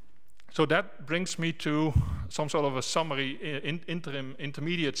 So that brings me to some sort of a summary,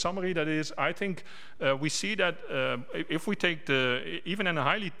 intermediate summary. That is, I think we see that if we take even in a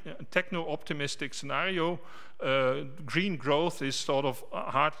highly techno-optimistic scenario, green growth is sort of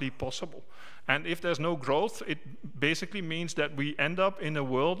hardly possible. And if there's no growth, it basically means that we end up in a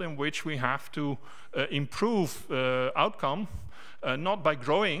world in which we have to improve outcome, not by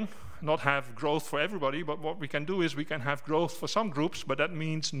growing, not have growth for everybody, but what we can do is we can have growth for some groups, but that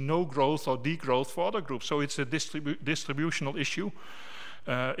means no growth or degrowth for other groups. So it's a distributional issue.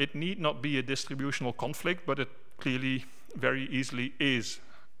 It need not be a distributional conflict, but it clearly very easily is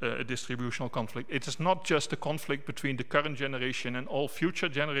a distributional conflict. It is not just a conflict between the current generation and all future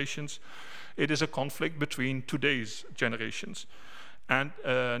generations. It is a conflict between today's generations. And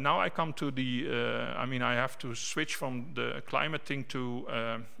now I come to the, I have to switch from the climate thing to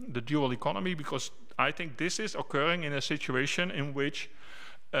the dual economy, because I think this is occurring in a situation in which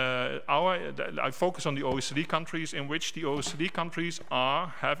I focus on the OECD countries, in which the OECD countries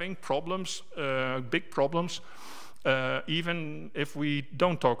are having problems, big problems, even if we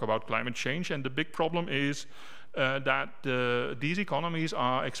don't talk about climate change. And the big problem is that these economies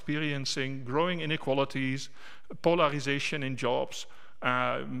are experiencing growing inequalities, polarization in jobs.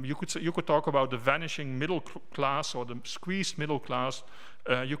 You could talk about the vanishing middle class or the squeezed middle class.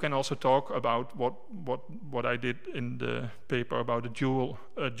 You can also talk about what I did in the paper about the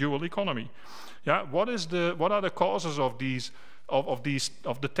dual economy. Yeah, what are the causes of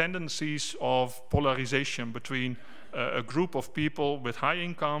the tendencies of polarization between a group of people with high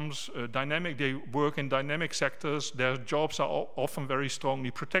incomes, they work in dynamic sectors, their jobs are often very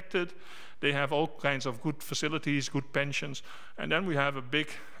strongly protected, they have all kinds of good facilities, good pensions, and then we have a big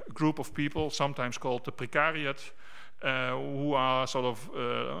group of people, sometimes called the precariat, who are sort of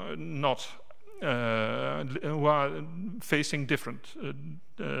who are facing different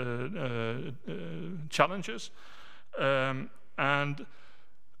challenges. And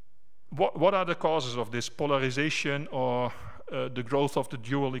what are the causes of this polarization or the growth of the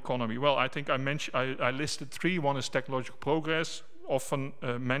dual economy? Well, I think I listed three. One is technological progress, often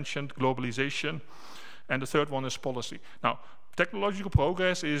mentioned, globalization, and the third one is policy. Now, technological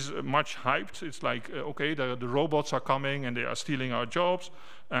progress is much hyped. It's like, okay, the robots are coming and they are stealing our jobs.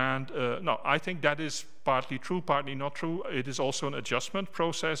 And no, I think that is partly true, partly not true. It is also an adjustment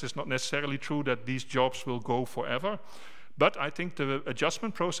process. It's not necessarily true that these jobs will go forever. But I think the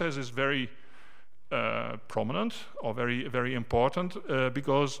adjustment process is very prominent or very, very important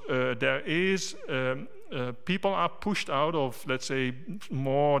because there is, people are pushed out of, let's say,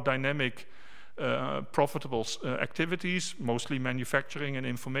 more dynamic, profitable activities, mostly manufacturing and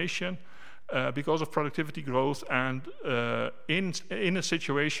information, because of productivity growth, and in a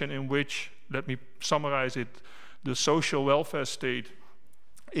situation in which, let me summarize it, the social welfare state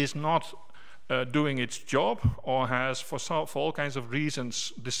is not doing its job, or has for all kinds of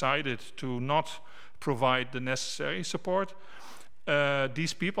reasons decided to not provide the necessary support,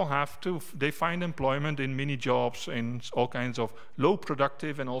 these people they find employment in mini jobs, in all kinds of low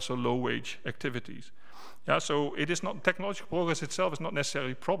productive and also low wage activities. Yeah, so it is not, technological progress itself is not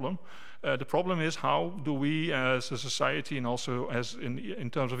necessarily a problem. The problem is, how do we as a society, and also as in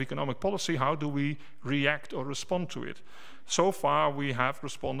terms of economic policy, how do we react or respond to it? So far we have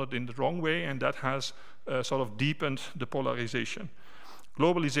responded in the wrong way, and that has sort of deepened the polarization.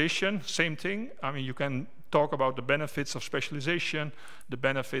 Globalization, same thing. I mean, you can talk about the benefits of specialization, the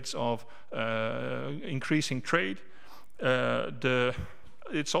benefits of increasing trade.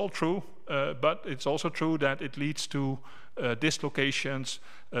 It's all true, but it's also true that it leads to dislocations,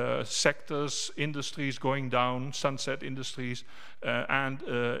 sectors, industries going down, sunset industries, and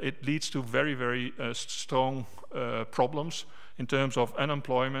it leads to very, very strong problems in terms of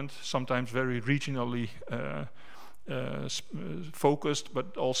unemployment, sometimes very regionally focused,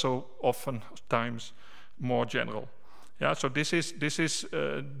 but also oftentimes more general. Yeah, so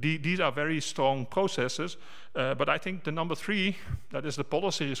these are very strong processes, but I think the number three, that is the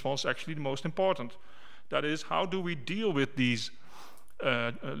policy response, is actually the most important. That is, how do we deal with these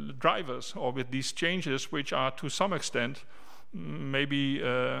drivers, or with these changes, which are to some extent maybe,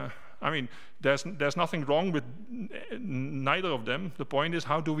 I mean, there's nothing wrong with neither of them. The point is,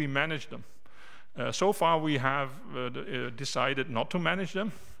 how do we manage them? So far we have decided not to manage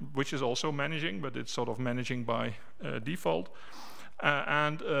them, which is also managing, but it's sort of managing by default.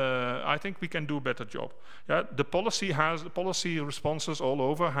 And I think we can do a better job. Yeah, the policy responses all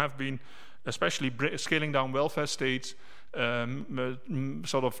over have been, especially scaling down welfare states,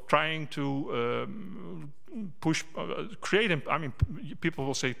 sort of trying to I mean, people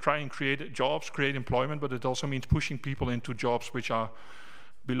will say try and create jobs, create employment, but it also means pushing people into jobs which are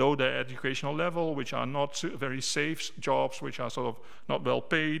below their educational level, which are not very safe jobs, which are sort of not well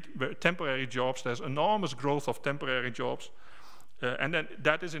paid, temporary jobs. There's enormous growth of temporary jobs. And then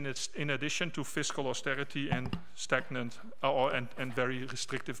that is in addition to fiscal austerity and stagnant and very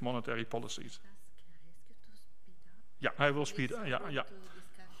restrictive monetary policies. Yeah, I will speed up.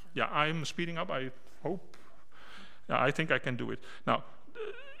 Yeah, I'm speeding up, I hope. Yeah, I think I can do it. Now,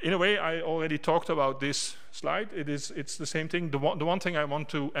 in a way, I already talked about this slide. It's the same thing. The one thing I want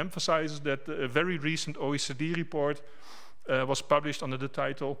to emphasize is that a very recent OECD report was published under the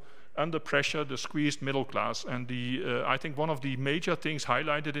title "Under Pressure, the Squeezed Middle Class." And I think one of the major things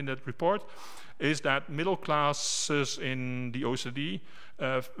highlighted in that report is that middle classes in the OECD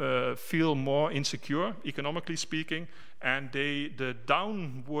feel more insecure, economically speaking, and the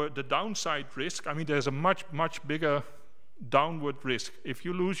downside risk, I mean, there's a much bigger downward risk. If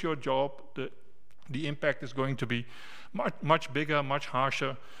you lose your job, the impact is going to be much bigger, much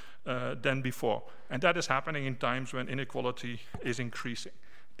harsher than before. And that is happening in times when inequality is increasing.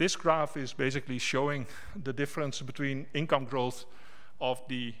 This graph is basically showing the difference between income growth of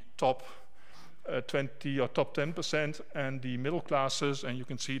the top 20 or top 10% and the middle classes, and you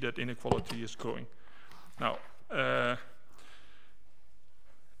can see that inequality is growing. Now,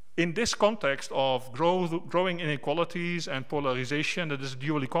 in this context of growing inequalities and polarization, that is a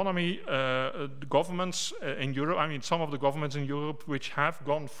dual economy, the governments in Europe, I mean some of the governments in Europe which have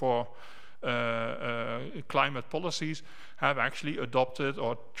gone for climate policies have actually adopted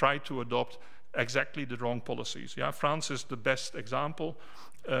or tried to adopt exactly the wrong policies. Yeah, France is the best example.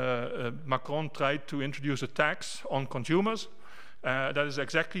 Macron tried to introduce a tax on consumers. That is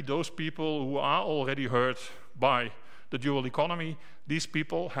exactly those people who are already hurt by the dual economy. These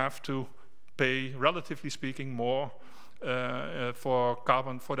people have to pay, relatively speaking, more for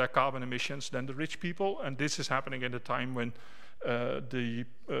their carbon emissions than the rich people, and this is happening at a time when the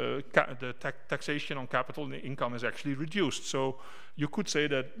taxation on capital income is actually reduced. So you could say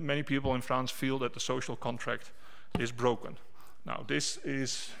that many people in France feel that the social contract is broken. Now, this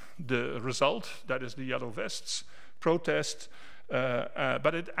is the result. That is the Yellow Vests protest.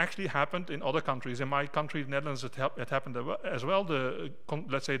 But it actually happened in other countries. In my country, the Netherlands, it happened as well.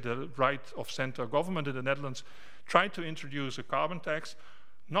 Let's say the right of center government in the Netherlands tried to introduce a carbon tax,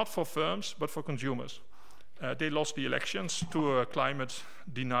 not for firms, but for consumers. They lost the elections to a climate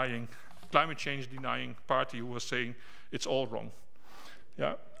change denying party who was saying it's all wrong.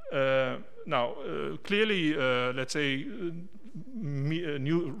 Yeah. Now, clearly, let's say,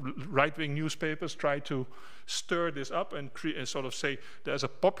 right-wing newspapers try to stir this up and sort of say there's a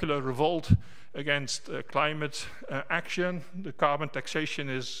popular revolt against climate action. The carbon taxation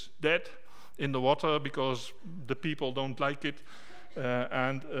is dead in the water because the people don't like it.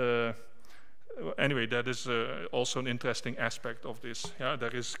 Anyway, that is also an interesting aspect of this. Yeah,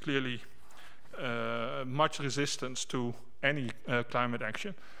 there is clearly much resistance to any climate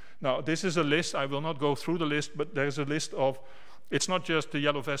action. Now, this is a list. I will not go through the list, but there's a list of, it's not just the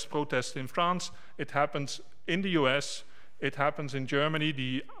Yellow Vest protest in France. It happens in the US. It happens in Germany.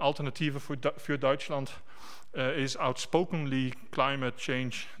 The Alternative für Deutschland is outspokenly climate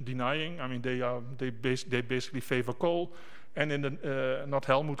change denying. I mean, they basically favor coal, and in the not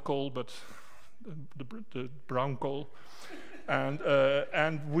Helmut Kohl, but the brown coal.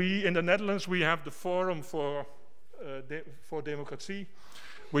 And we in the Netherlands, we have the Forum for Democratie,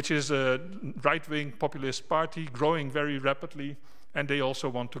 which is a right-wing populist party growing very rapidly, and they also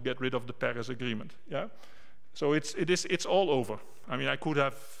want to get rid of the Paris Agreement. Yeah, so it's all over. I mean, I could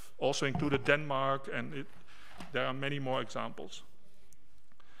have also included Denmark, and there are many more examples.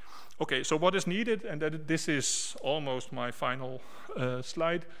 Okay, so what is needed, and this is almost my final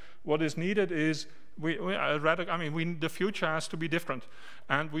slide. What is needed is the future has to be different,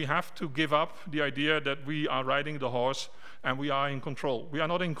 and we have to give up the idea that we are riding the horse and we are in control. We are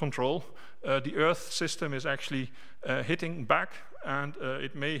not in control. The Earth system is actually hitting back, and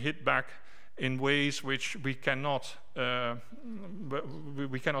it may hit back in ways which we cannot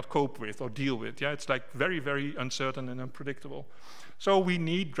cope with or deal with. Yeah, it's like very, very uncertain and unpredictable. So we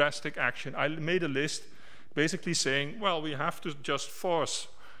need drastic action. I made a list basically saying, well, we have to just force,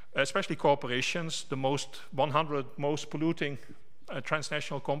 especially corporations, the 100 most polluting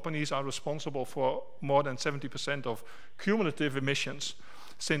transnational companies are responsible for more than 70% of cumulative emissions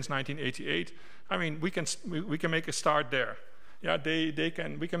since 1988. I mean, we can make a start there. Yeah,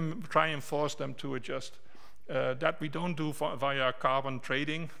 we can try and force them to adjust. That we don't do via carbon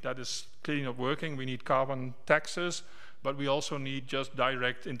trading. That is clearly not working. We need carbon taxes, but we also need just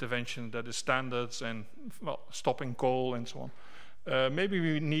direct intervention. That is standards and, well, stopping coal and so on. Maybe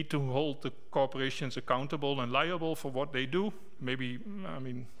we need to hold the corporations accountable and liable for what they do. Maybe, I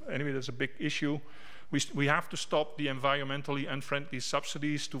mean, anyway, that's a big issue. We have to stop the environmentally unfriendly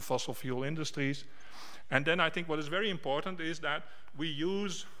subsidies to fossil fuel industries. And then I think what is very important is that we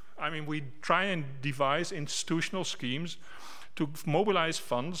try and devise institutional schemes to mobilize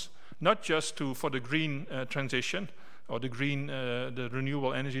funds, not just for the green transition, or the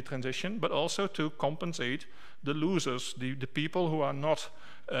renewable energy transition, but also to compensate the losers, the people who are not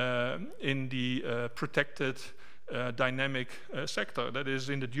in the protected dynamic sector. That is,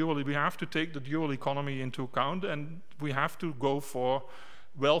 in the dual, we have to take the dual economy into account, and we have to go for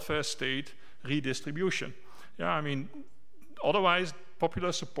welfare state redistribution. Yeah, I mean, otherwise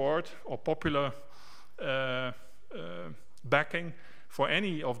popular support or popular backing for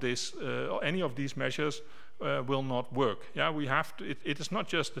any of these measures will not work. Yeah, we have to. It is not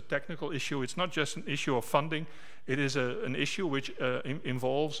just a technical issue. It's not just an issue of funding. It is an issue which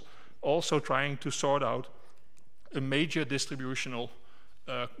involves also trying to sort out a major distributional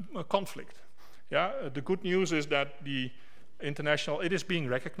conflict. Yeah, the good news is that it is being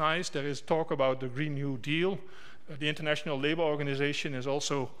recognized. There is talk about the Green New Deal. The International Labour Organization is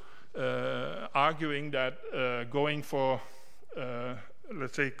also arguing that going for,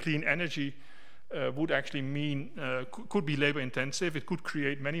 let's say, clean energy would actually mean, could be labor intensive. It could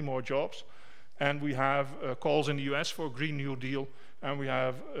create many more jobs. And we have calls in the US for a Green New Deal. And we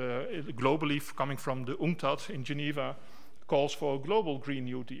have globally, coming from the UNCTAD in Geneva, calls for a global Green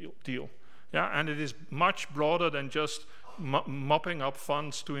New Deal. Yeah, and it is much broader than just mopping up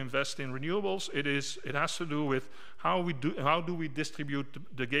funds to invest in renewables. It has to do with how do we distribute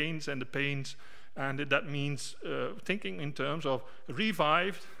the gains and the pains, and that means thinking in terms of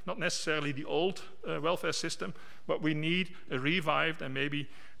revived, not necessarily the old welfare system, but we need a revived and maybe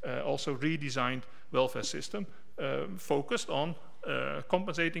also redesigned welfare system focused on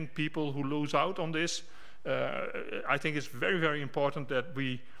compensating people who lose out on this. I think it's very, very important that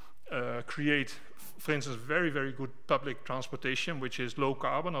we create, for instance, very, very good public transportation, which is low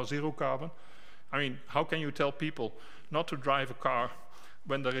carbon or zero carbon. I mean, how can you tell people not to drive a car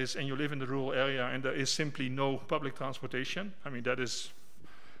when there is, and you live in the rural area and there is simply no public transportation? I mean, that's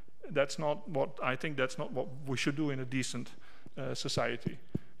not what we should do in a decent society.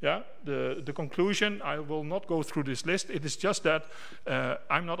 Yeah, the conclusion, I will not go through this list. It is just that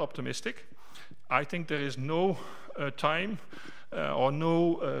I'm not optimistic. I think there is no time or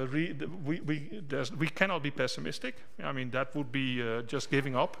no, we cannot be pessimistic. I mean, that would be just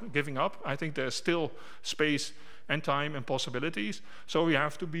giving up. I think there's still space and time and possibilities. So we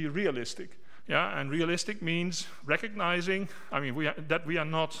have to be realistic. Yeah, and realistic means recognizing, I mean, that we are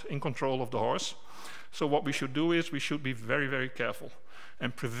not in control of the horse. So what we should do is we should be very, very careful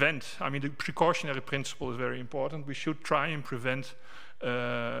and prevent. I mean, the precautionary principle is very important. We should try and prevent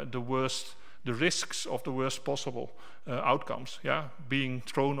the risks of the worst possible outcomes, yeah, being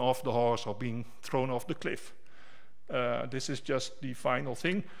thrown off the horse or being thrown off the cliff. This is just the final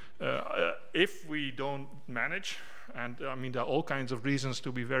thing. If we don't manage, and I mean, there are all kinds of reasons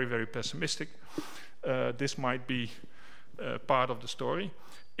to be very, very pessimistic, this might be part of the story.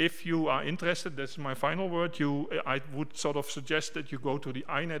 If you are interested, that's my final word, I would sort of suggest that you go to the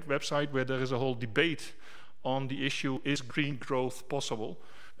INET website, where there is a whole debate on the issue, is green growth possible?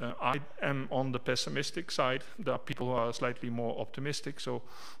 I am on the pessimistic side. There are people who are slightly more optimistic. So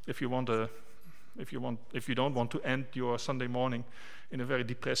if you don't want to end your Sunday morning in a very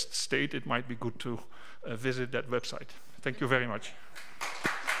depressed state, it might be good to visit that website. Thank you very much.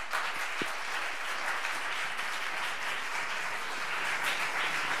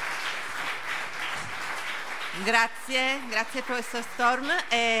 Grazie professor Storm.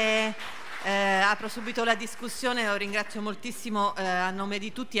 Apro subito la discussione, lo ringrazio moltissimo a nome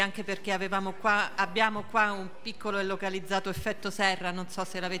di tutti, anche perché abbiamo qua un piccolo e localizzato effetto serra, non so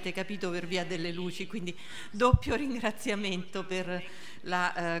se l'avete capito, per via delle luci, quindi doppio ringraziamento per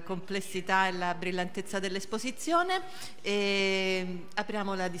la complessità e la brillantezza dell'esposizione.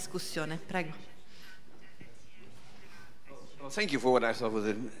 Apriamo la discussione, prego. Well, thank you for what I thought was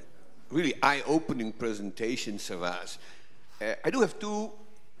a really eye-opening presentation, Servaas. I do have two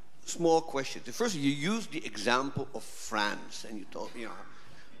small questions. The first, you used the example of France, and you told me,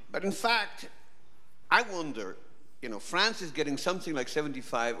 but in fact, I wonder, France is getting something like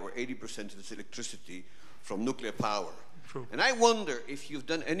 75 or 80% of its electricity from nuclear power. True. And I wonder if you've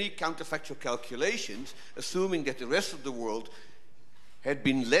done any counterfactual calculations, assuming that the rest of the world had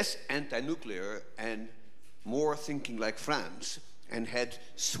been less anti-nuclear and more thinking like France, and had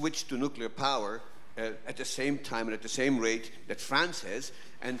switched to nuclear power at the same time and at the same rate that France has,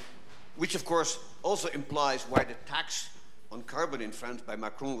 and which of course also implies why the tax on carbon in France by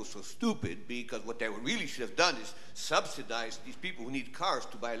Macron was so stupid, because what they really should have done is subsidize these people who need cars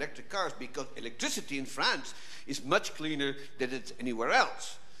to buy electric cars, because electricity in France is much cleaner than it's anywhere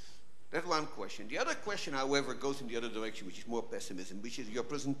else. That's one question. The other question, however, goes in the other direction, which is more pessimism, which is your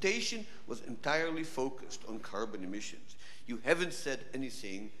presentation was entirely focused on carbon emissions. You haven't said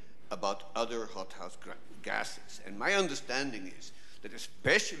anything about other hothouse gases. And my understanding is that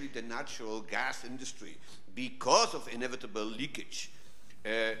especially the natural gas industry, because of inevitable leakage,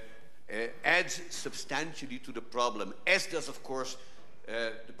 adds substantially to the problem, as does, of course,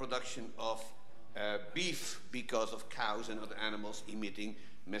 the production of beef, because of cows and other animals emitting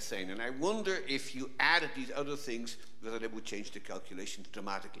methane. And I wonder if you added these other things, whether they would change the calculations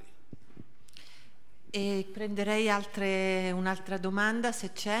dramatically. E prenderei un'altra domanda,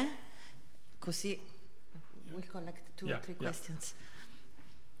 se c'è, così we'll collect two or three questions.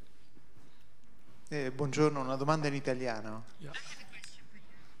 Buongiorno, una domanda in italiano.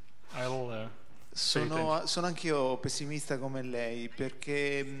 Sono anch'io pessimista come lei,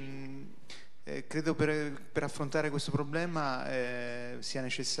 perché credo per affrontare questo problema sia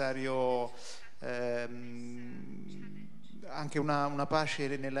necessario anche una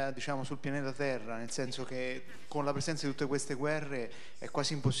pace diciamo, sul pianeta Terra, nel senso che con la presenza di tutte queste guerre è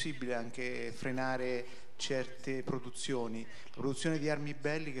quasi impossibile anche frenare certe produzioni. La produzione di armi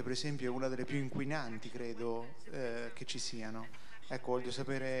belliche, per esempio, è una delle più inquinanti, credo, che ci siano. Ecco,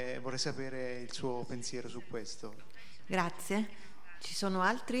 vorrei sapere il suo pensiero su questo. Grazie. Ci sono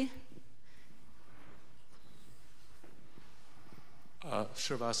altri?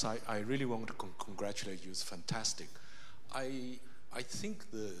 Servaas, I really want to congratulate you. It's fantastic. I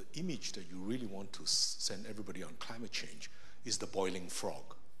think the image that you really want to send everybody on climate change is the boiling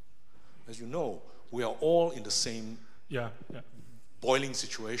frog. As you know, we are all in the same boiling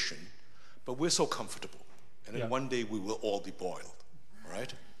situation, but we're so comfortable. And then one day we will all be boiled, all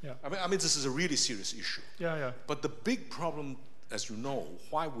right? Yeah. I mean, this is a really serious issue. But the big problem, as you know,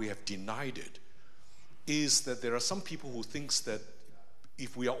 why we have denied it, is that there are some people who think that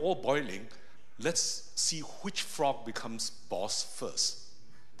if we are all boiling, let's see which frog becomes boss first.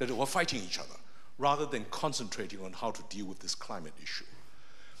 That we're fighting each other, rather than concentrating on how to deal with this climate issue.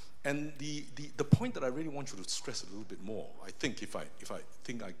 And the point that I really want you to stress a little bit more, I think, if I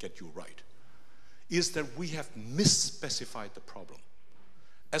think I get you right, is that we have misspecified the problem.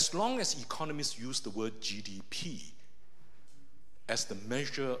 As long as economists use the word GDP as the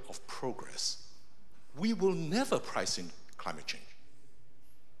measure of progress, we will never price in climate change.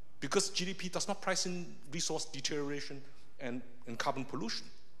 Because GDP does not price in resource deterioration and carbon pollution,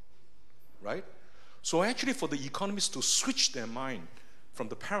 right? So actually for the economists to switch their mind from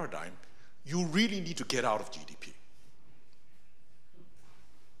the paradigm, you really need to get out of GDP.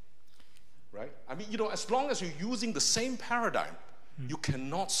 Right? I mean, you know, as long as you're using the same paradigm, you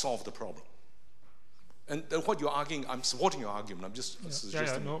cannot solve the problem. And what you're arguing, I'm supporting your argument, I'm just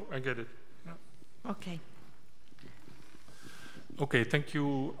suggesting. No, I get it. Okay. Okay, thank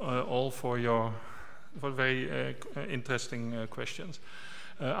you all for very interesting questions.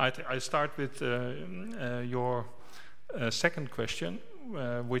 I start with your second question,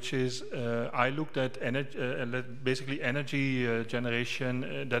 which is I looked at basically energy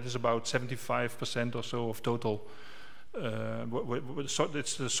generation. That is about 75% or so of total. So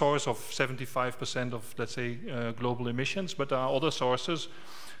it's the source of 75% of, let's say, global emissions. But there are other sources.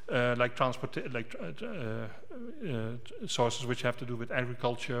 Like sources which have to do with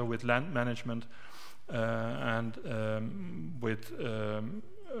agriculture, with land management, and with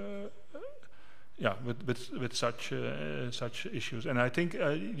such issues. And I think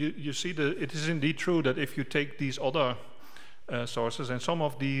you see it is indeed true that if you take these other sources, and some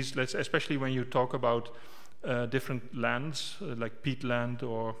of these, especially when you talk about different lands like peatland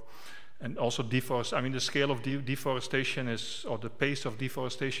and also deforestation. I mean, the scale of deforestation or the pace of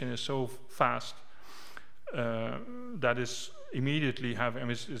deforestation is so fast that is immediately having. I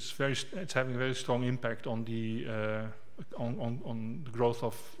mean, it's having a very strong impact on the growth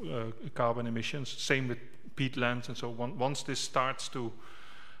of carbon emissions. Same with peatlands, and so once this starts to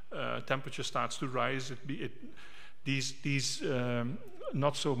temperature starts to rise, these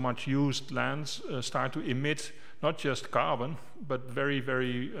not so much used lands start to emit not just carbon, but very,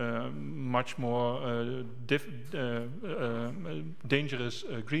 very much more dangerous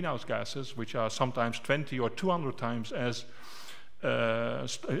greenhouse gases, which are sometimes 20 or 200 times as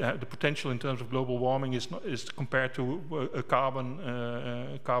the potential in terms of global warming is compared to a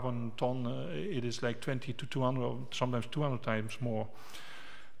carbon ton. It is like 20 to 200, or sometimes 200 times more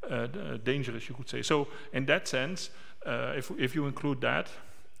dangerous, you could say. So in that sense, if you include that,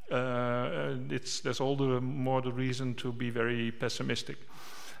 there's all the more the reason to be very pessimistic.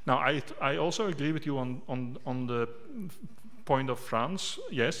 Now, I also agree with you on the point of France.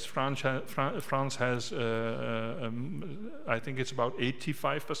 Yes, France has I think it's about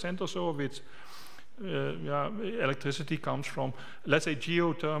 85% or so of its electricity comes from, let's say,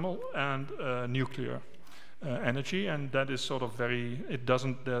 geothermal and nuclear energy, and that is sort of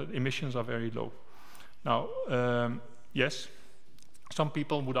the emissions are very low. Now, yes, some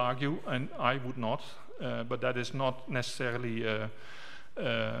people would argue, and I would not, but that is not necessarily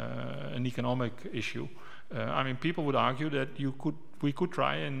an economic issue. I mean, people would argue that we could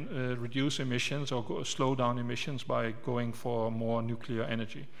try and reduce emissions or slow down emissions by going for more nuclear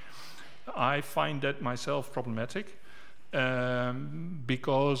energy. I find that myself problematic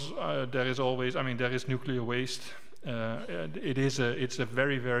because there is always, I mean, there is nuclear waste. It's a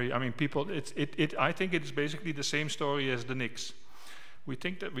very, very, I mean, people, I think it's basically the same story as the NICs. We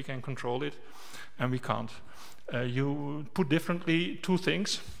think that we can control it, and we can't. You put differently two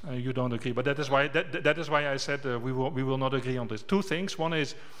things. You don't agree, but that is why I said we will not agree on this. Two things. One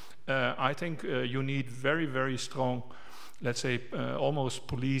is I think you need very, very strong, let's say, almost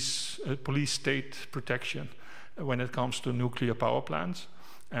police state protection when it comes to nuclear power plants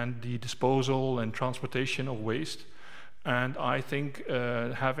and the disposal and transportation of waste. And I think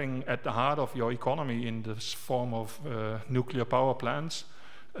having at the heart of your economy in this form of nuclear power plants,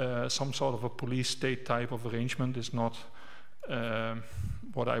 some sort of a police state type of arrangement is not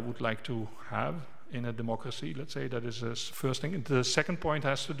what I would like to have in a democracy. Let's say that is the first thing. The second point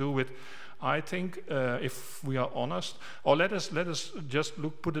has to do with, I think, if we are honest, or let us just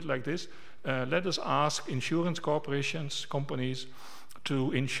put it like this: let us ask insurance corporations, companies,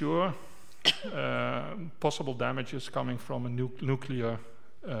 to insure possible damages coming from a nuclear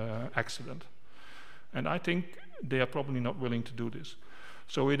accident, and I think they are probably not willing to do this.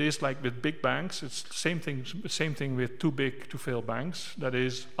 So it is like with big banks, it's the same thing with too big to fail banks. That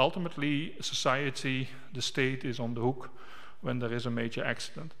is, ultimately, society, the state is on the hook when there is a major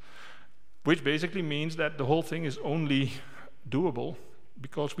accident, which basically means that the whole thing is only doable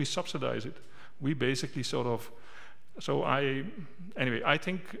because we subsidize it. We basically sort of, anyway, I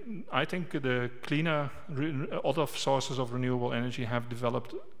think the cleaner, other sources of renewable energy have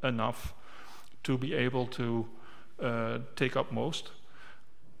developed enough to be able to take up most.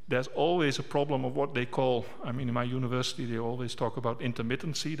 There's always a problem of what they call, I mean, in my university, they always talk about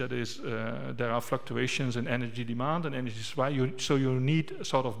intermittency. That is, there are fluctuations in energy demand and energy supply. So you need a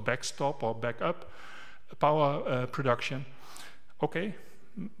sort of backstop or backup power production. Okay,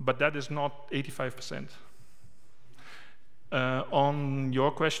 but that is not 85%. On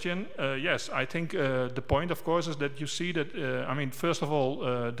your question, yes, I think the point, of course, is that you see that, I mean, first of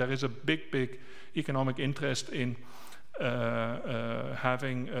all, there is a big economic interest in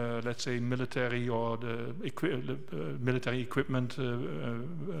having, let's say, military or the military equipment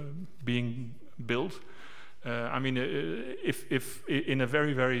being built. I mean, if in a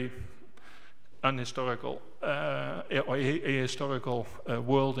very unhistorical or ahistorical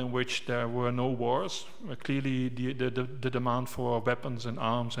world in which there were no wars, clearly the demand for weapons and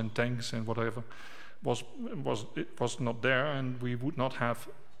arms and tanks and whatever was not there, and we would not have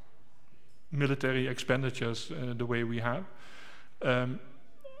military expenditures the way we have.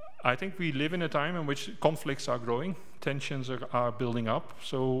 I think we live in a time in which conflicts are growing, tensions are building up,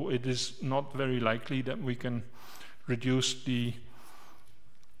 so it is not very likely that we can reduce the,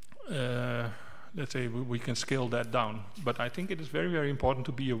 let's say, we can scale that down. But I think it is very important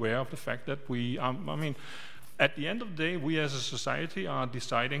to be aware of the fact that we, I mean, at the end of the day, we as a society are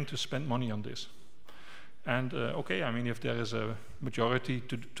deciding to spend money on this. And okay, I mean, if there is a majority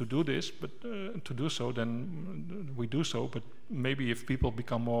to do this, but to do so, then we do so. But maybe if people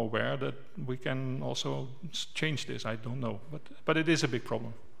become more aware, that we can also change this. I don't know, but it is a big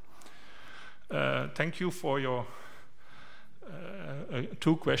problem. Thank you for your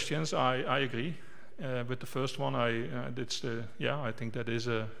two questions. I agree with the first one. I think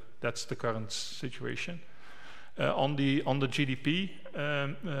that's the current situation. On the GDP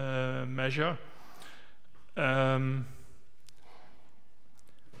measure. I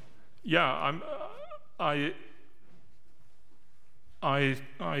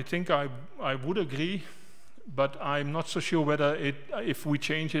think I would agree, but I'm not so sure whether if we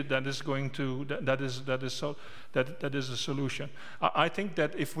change it, that is going to that is a solution. I think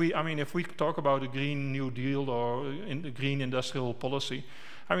that if we talk about a Green New Deal or in the Green Industrial Policy,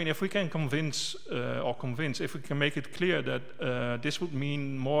 I mean, if we can convince, if we can make it clear that this would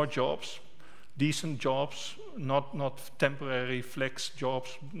mean more jobs, decent jobs, not temporary flex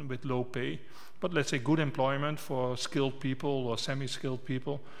jobs with low pay, but let's say good employment for skilled people or semi-skilled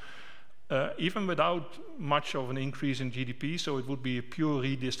people, even without much of an increase in GDP, so it would be a pure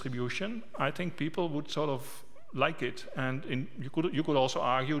redistribution, I think people would sort of like it. And you could also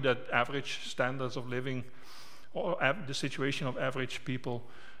argue that average standards of living or the situation of average people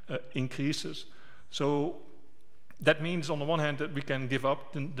increases. So that means on the one hand that we can give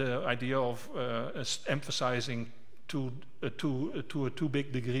up the idea of emphasizing to a too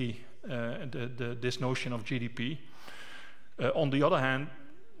big degree this notion of GDP. On the other hand,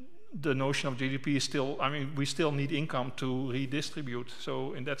 the notion of GDP is still, I mean, we still need income to redistribute.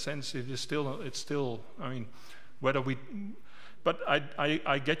 So in that sense, it's still, I mean, whether we, but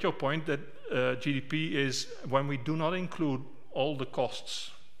I get your point that GDP is, when we do not include all the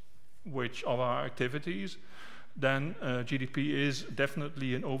costs of our activities, then GDP is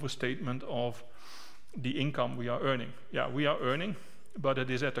definitely an overstatement of the income we are earning. Yeah, we are earning, but it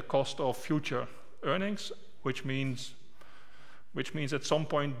is at the cost of future earnings, which means at some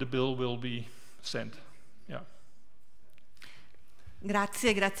point the bill will be sent. Yeah.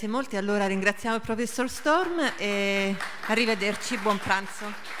 Grazie molti. Allora ringraziamo il professor Storm e arrivederci, buon pranzo.